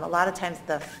difficult. A lot of times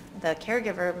the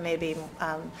caregiver may be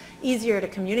easier to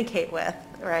communicate with,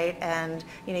 right? And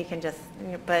you can just,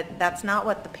 but that's not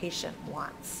what the patient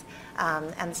wants.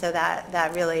 And so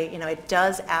that really, it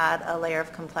does add a layer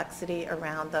of complexity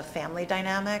around the family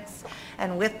dynamics.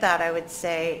 And with that, I would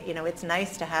say, it's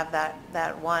nice to have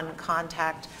that one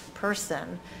contact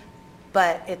person,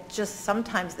 but it just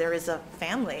sometimes there is a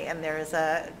family and there is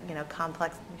a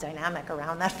complex dynamic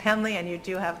around that family, and you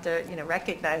do have to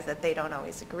recognize that they don't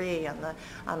always agree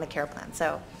on the care plan.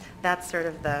 So that's sort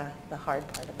of the hard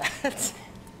part of that.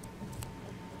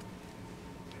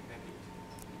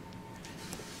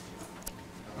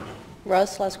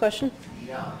 Russ, last question?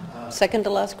 Yeah. Second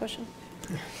to last question?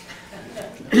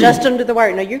 Just under the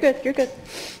wire. No, you're good. You're good.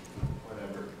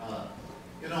 Whatever.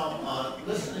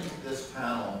 Listening to this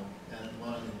panel and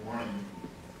one in the morning,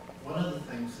 one of the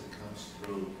things that comes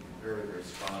through very, very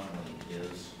strongly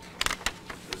is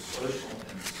the social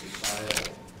and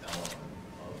societal element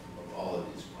of all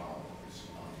of these problems.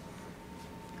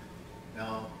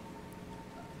 Now,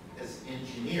 as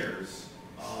engineers,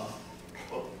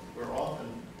 what we're often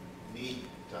need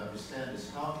to understand is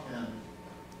how can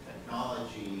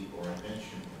technology or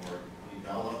invention or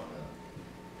development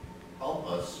help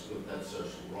us with that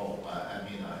social role. I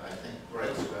think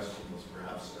Greg's question was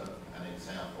perhaps an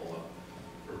example of,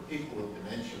 for people with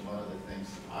dementia, one of the things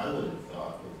that I would have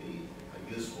thought would be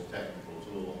a useful technical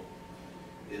tool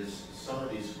is some of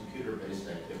these computer-based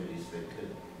activities that could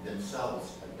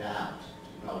themselves adapt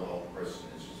to how well a person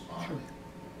is responding.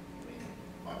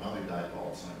 My mother died of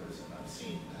Alzheimer's, and I've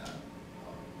seen that.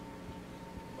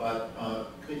 But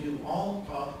could you all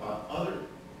talk about other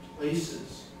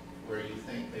places where you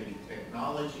think maybe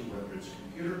technology, whether it's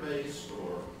computer-based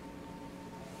or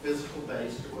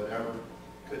physical-based or whatever,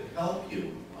 could help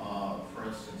you, for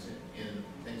instance, in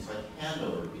things like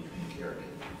handover between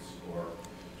caregivers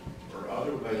or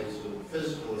other ways of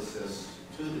physical assist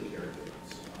to the caregivers?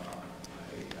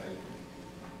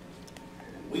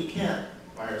 We can't,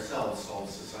 by ourselves, solve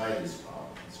society's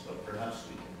problems, but perhaps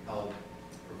we can help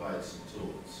provide some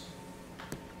tools.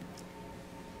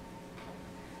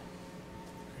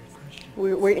 question.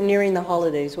 We're nearing the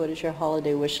holidays. What is your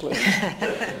holiday wish list?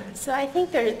 So I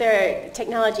think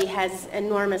technology has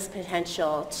enormous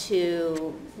potential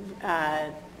to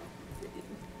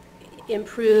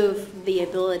improve the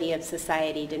ability of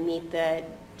society to meet the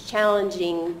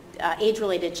challenging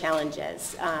age-related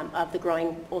challenges of the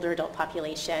growing older adult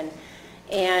population.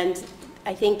 And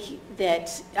I think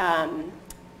that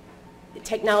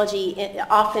technology,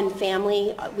 often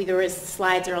family, there was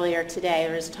slides earlier today,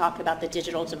 there was talk about the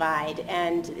digital divide,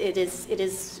 and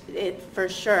it for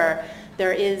sure,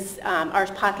 there are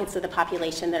pockets of the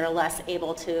population that are less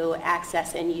able to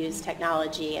access and use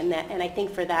technology, and I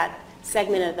think for that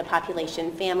segment of the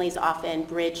population, families often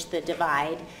bridge the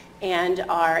divide and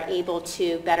are able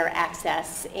to better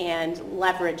access and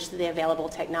leverage the available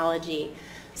technology.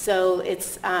 So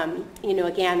it's,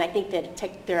 again, I think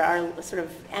that there are sort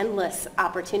of endless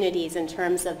opportunities in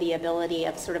terms of the ability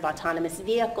of sort of autonomous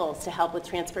vehicles to help with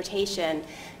transportation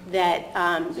that,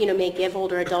 may give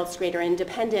older adults greater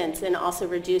independence and also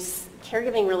reduce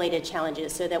caregiving-related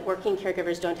challenges so that working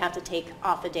caregivers don't have to take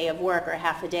off a day of work or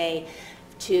half a day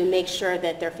to make sure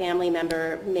that their family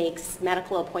member makes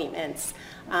medical appointments.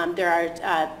 There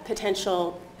are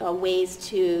potential ways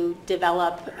to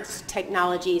develop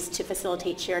technologies to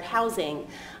facilitate shared housing.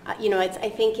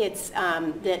 I think it's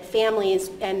that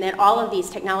families and that all of these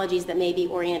technologies that may be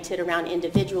oriented around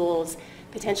individuals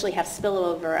potentially have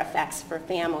spillover effects for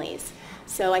families.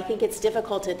 So I think it's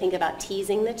difficult to think about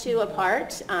teasing the two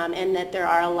apart, and that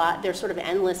there's sort of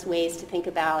endless ways to think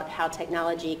about how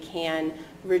technology can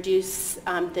reduce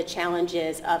the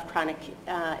challenges of chronic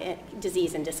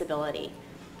disease and disability.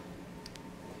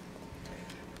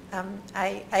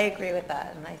 I agree with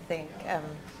that, and I think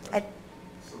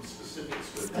Some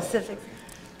specifics with specifics.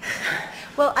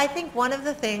 Well, I think one of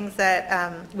the things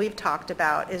that we've talked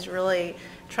about is really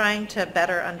trying to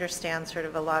better understand sort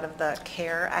of a lot of the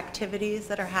care activities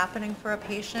that are happening for a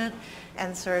patient,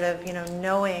 and sort of,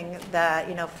 knowing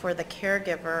that, for the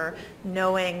caregiver,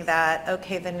 knowing that,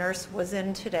 okay, the nurse was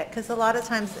in today, because a lot of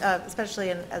times,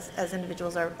 especially as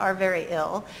individuals are very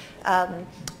ill,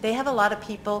 they have a lot of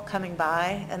people coming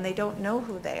by and they don't know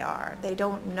who they are. They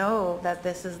don't know that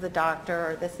this is the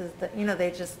doctor or this is the,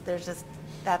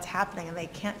 that's happening, and they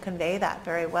can't convey that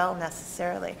very well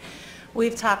necessarily.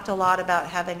 We've talked a lot about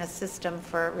having a system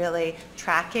for really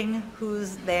tracking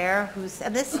who's there,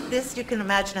 and this you can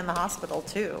imagine in the hospital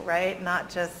too, right? Not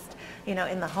just,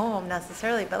 in the home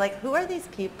necessarily, but like, who are these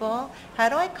people? How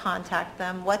do I contact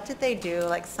them? What did they do?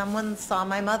 Like, someone saw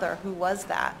my mother, who was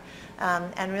that?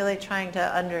 And really trying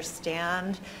to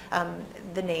understand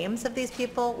the names of these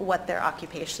people, what their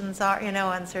occupations are,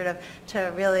 and sort of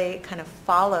to really kind of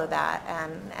follow that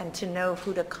and to know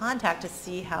who to contact to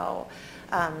see how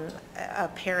a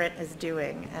parent is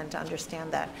doing, and to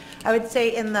understand that. I would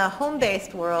say in the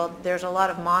home-based world, there's a lot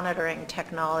of monitoring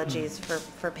technologies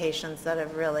for patients that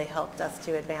have really helped us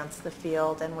to advance the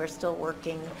field, and we're still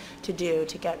working to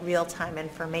get real-time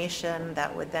information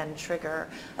that would then trigger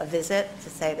a visit to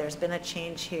say there's been a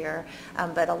change here.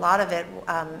 But a lot of it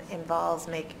involves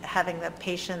having the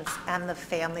patients and the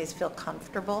families feel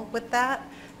comfortable with that,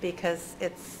 because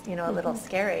it's a little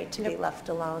scary to be left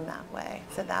alone that way.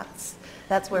 So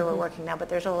that's where we're working now. But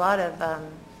there's a lot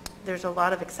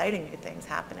of exciting new things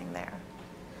happening there.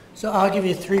 So I'll give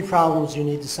you 3 problems you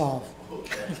need to solve.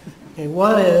 Okay,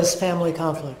 one is family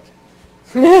conflict.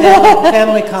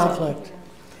 Family conflict.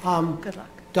 Good luck.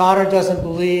 Daughter doesn't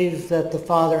believe that the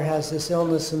father has this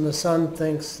illness, and the son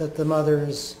thinks that the mother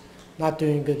is not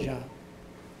doing a good job.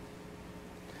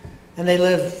 And they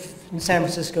live in San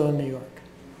Francisco and New York.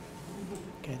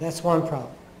 Okay, that's one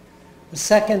problem. The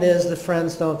second is the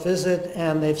friends don't visit,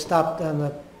 and they've stopped, and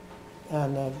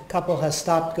the couple has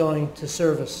stopped going to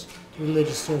service, to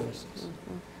religious services.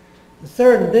 The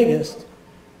third and biggest,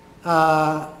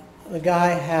 the guy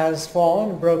has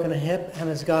fallen, broken a hip, and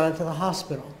has gone into the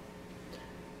hospital.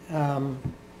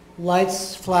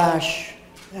 Lights flash,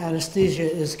 anesthesia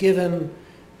is given,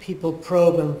 people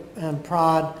probe and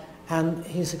prod, and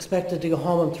he's expected to go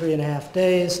home in 3.5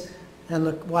 days, and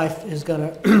the wife is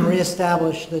going to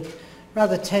reestablish the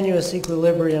rather tenuous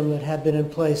equilibrium that had been in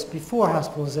place before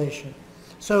hospitalization.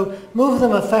 So move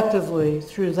them effectively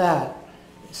through that.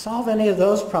 Solve any of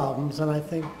those problems, and I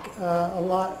think a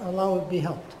lot would be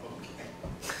helped.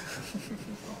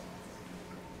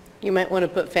 You might want to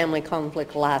put family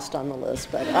conflict last on the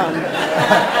list, but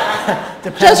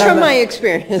just from my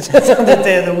experience. That's on the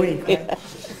day of the week. Right? Yeah.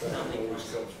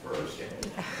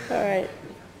 All right.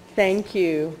 Thank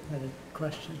you.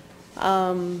 Question.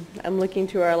 I'm looking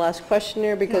to our last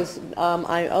questioner because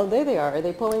oh, there they are. Are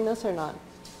they pulling this or not?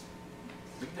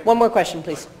 One more question,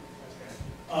 please.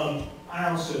 I I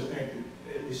also think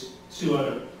that at least two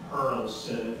other hurdles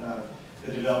to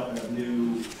the development of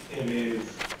new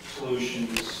innovative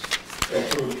solutions to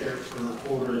improve care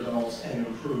for older adults and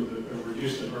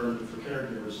reduce the burden for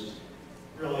caregivers is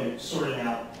really sorting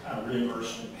out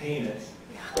reimbursement payments.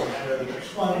 I know that there's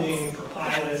funding for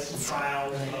pilots and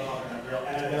trials and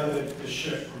I know that the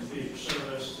shift from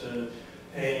fee-for-service to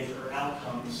paying for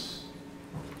outcomes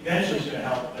eventually is going to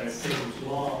help, but it's taking too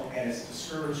long and it's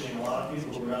discouraging a lot of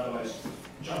people who would otherwise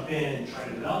jump in and try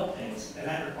to develop things, and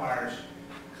that requires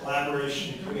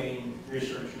collaboration between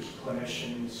researchers,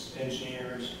 clinicians,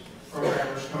 engineers,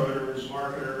 programmers, coders,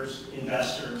 marketers,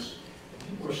 investors.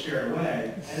 People are scared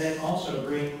away, and then also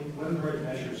bring what are the right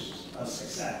measures of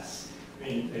success. I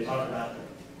mean, they talk about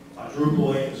the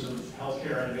quadruplings of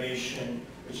healthcare innovation,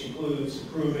 which includes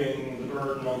improving the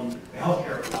burden on the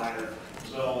healthcare provider,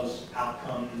 as well as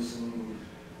outcomes and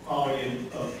quality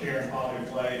of care and quality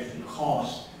of life and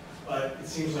cost. But it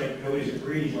seems like nobody's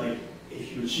agreed, like,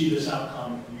 if you achieve this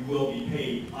outcome, you will be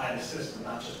paid by the system,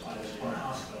 not just by this one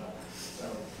hospital. So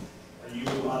are you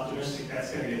optimistic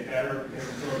that's going to get better? Because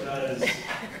until it does,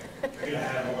 you're going to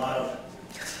have a lot of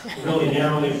really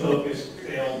narrowly focused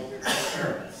failed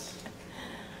experiments.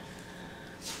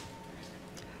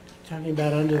 Talking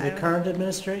about under the current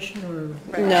administration or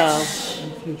No. in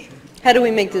the future? How do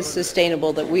we make this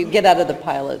sustainable, that we get out of the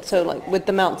pilot? So like with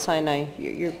the Mount Sinai,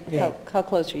 Yeah. how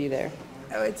close are you there?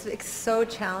 Oh, it's so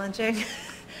challenging,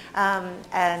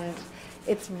 and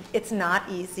it's not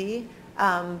easy,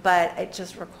 but it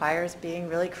just requires being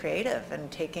really creative and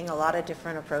taking a lot of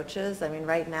different approaches. I mean,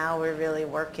 right now we're really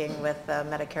working with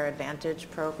Medicare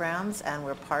Advantage programs, and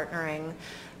we're partnering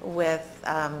with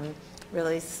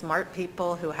really smart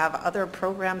people who have other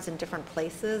programs in different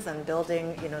places and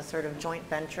building, sort of joint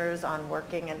ventures on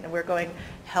working, and we're going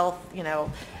health,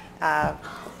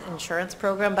 insurance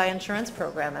program by insurance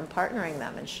program and partnering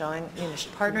them and showing,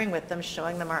 partnering with them,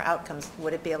 showing them our outcomes.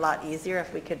 Would it be a lot easier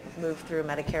if we could move through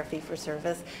Medicare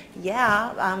fee-for-service?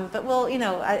 Yeah, but well,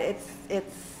 I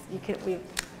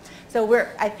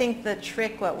think the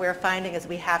trick, what we're finding is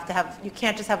you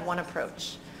can't just have one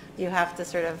approach. You have to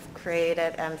sort of create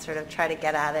it and sort of try to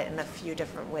get at it in a few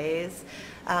different ways.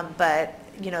 But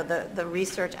the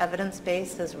research evidence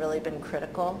base has really been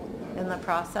critical in the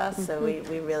process. So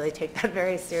we really take that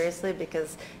very seriously,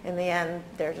 because in the end,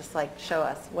 they're just like, show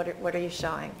us, what are you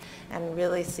showing? And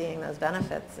really seeing those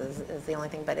benefits is the only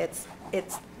thing. But it's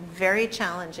very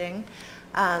challenging.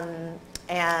 But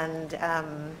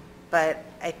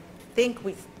I think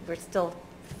we're still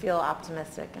feel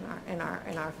optimistic in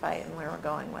our fight and where we're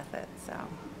going with it. So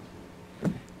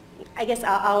I guess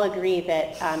I'll agree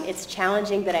that it's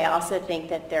challenging, but I also think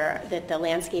that the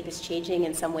landscape is changing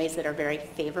in some ways that are very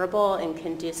favorable and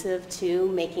conducive to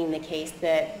making the case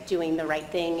that doing the right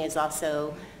thing is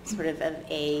also sort of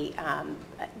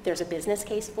there's a business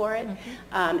case for it.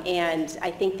 And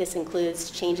I think this includes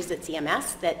changes at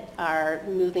CMS that are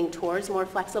moving towards more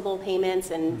flexible payments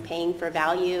and paying for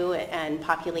value and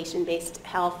population-based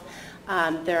health.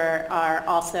 There are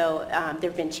also, there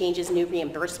have been changes, new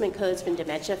reimbursement codes from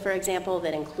dementia, for example,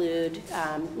 that include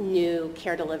new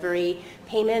care delivery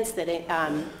payments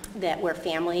that where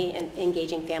family and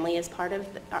engaging family is part of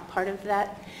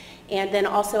that. And then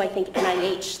also, I think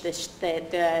NIH,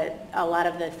 a lot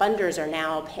of the funders are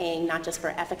now paying not just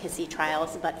for efficacy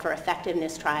trials, but for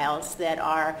effectiveness trials that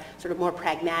are sort of more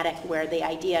pragmatic, where the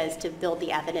idea is to build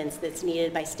the evidence that's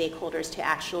needed by stakeholders to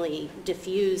actually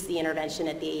diffuse the intervention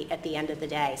at the end of the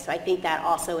day. So I think that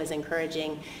also is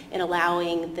encouraging in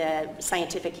allowing the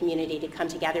scientific community to come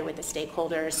together with the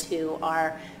stakeholders who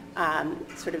are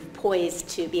sort of poised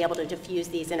to be able to diffuse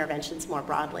these interventions more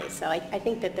broadly. So I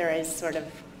think that there is sort of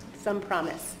some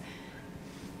promise.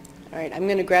 All right, I'm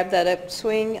going to grab that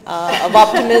upswing of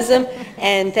optimism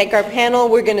and thank our panel.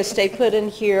 We're going to stay put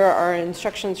and hear our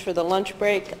instructions for the lunch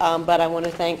break, but I want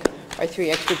to thank our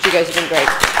three experts. You guys have been great.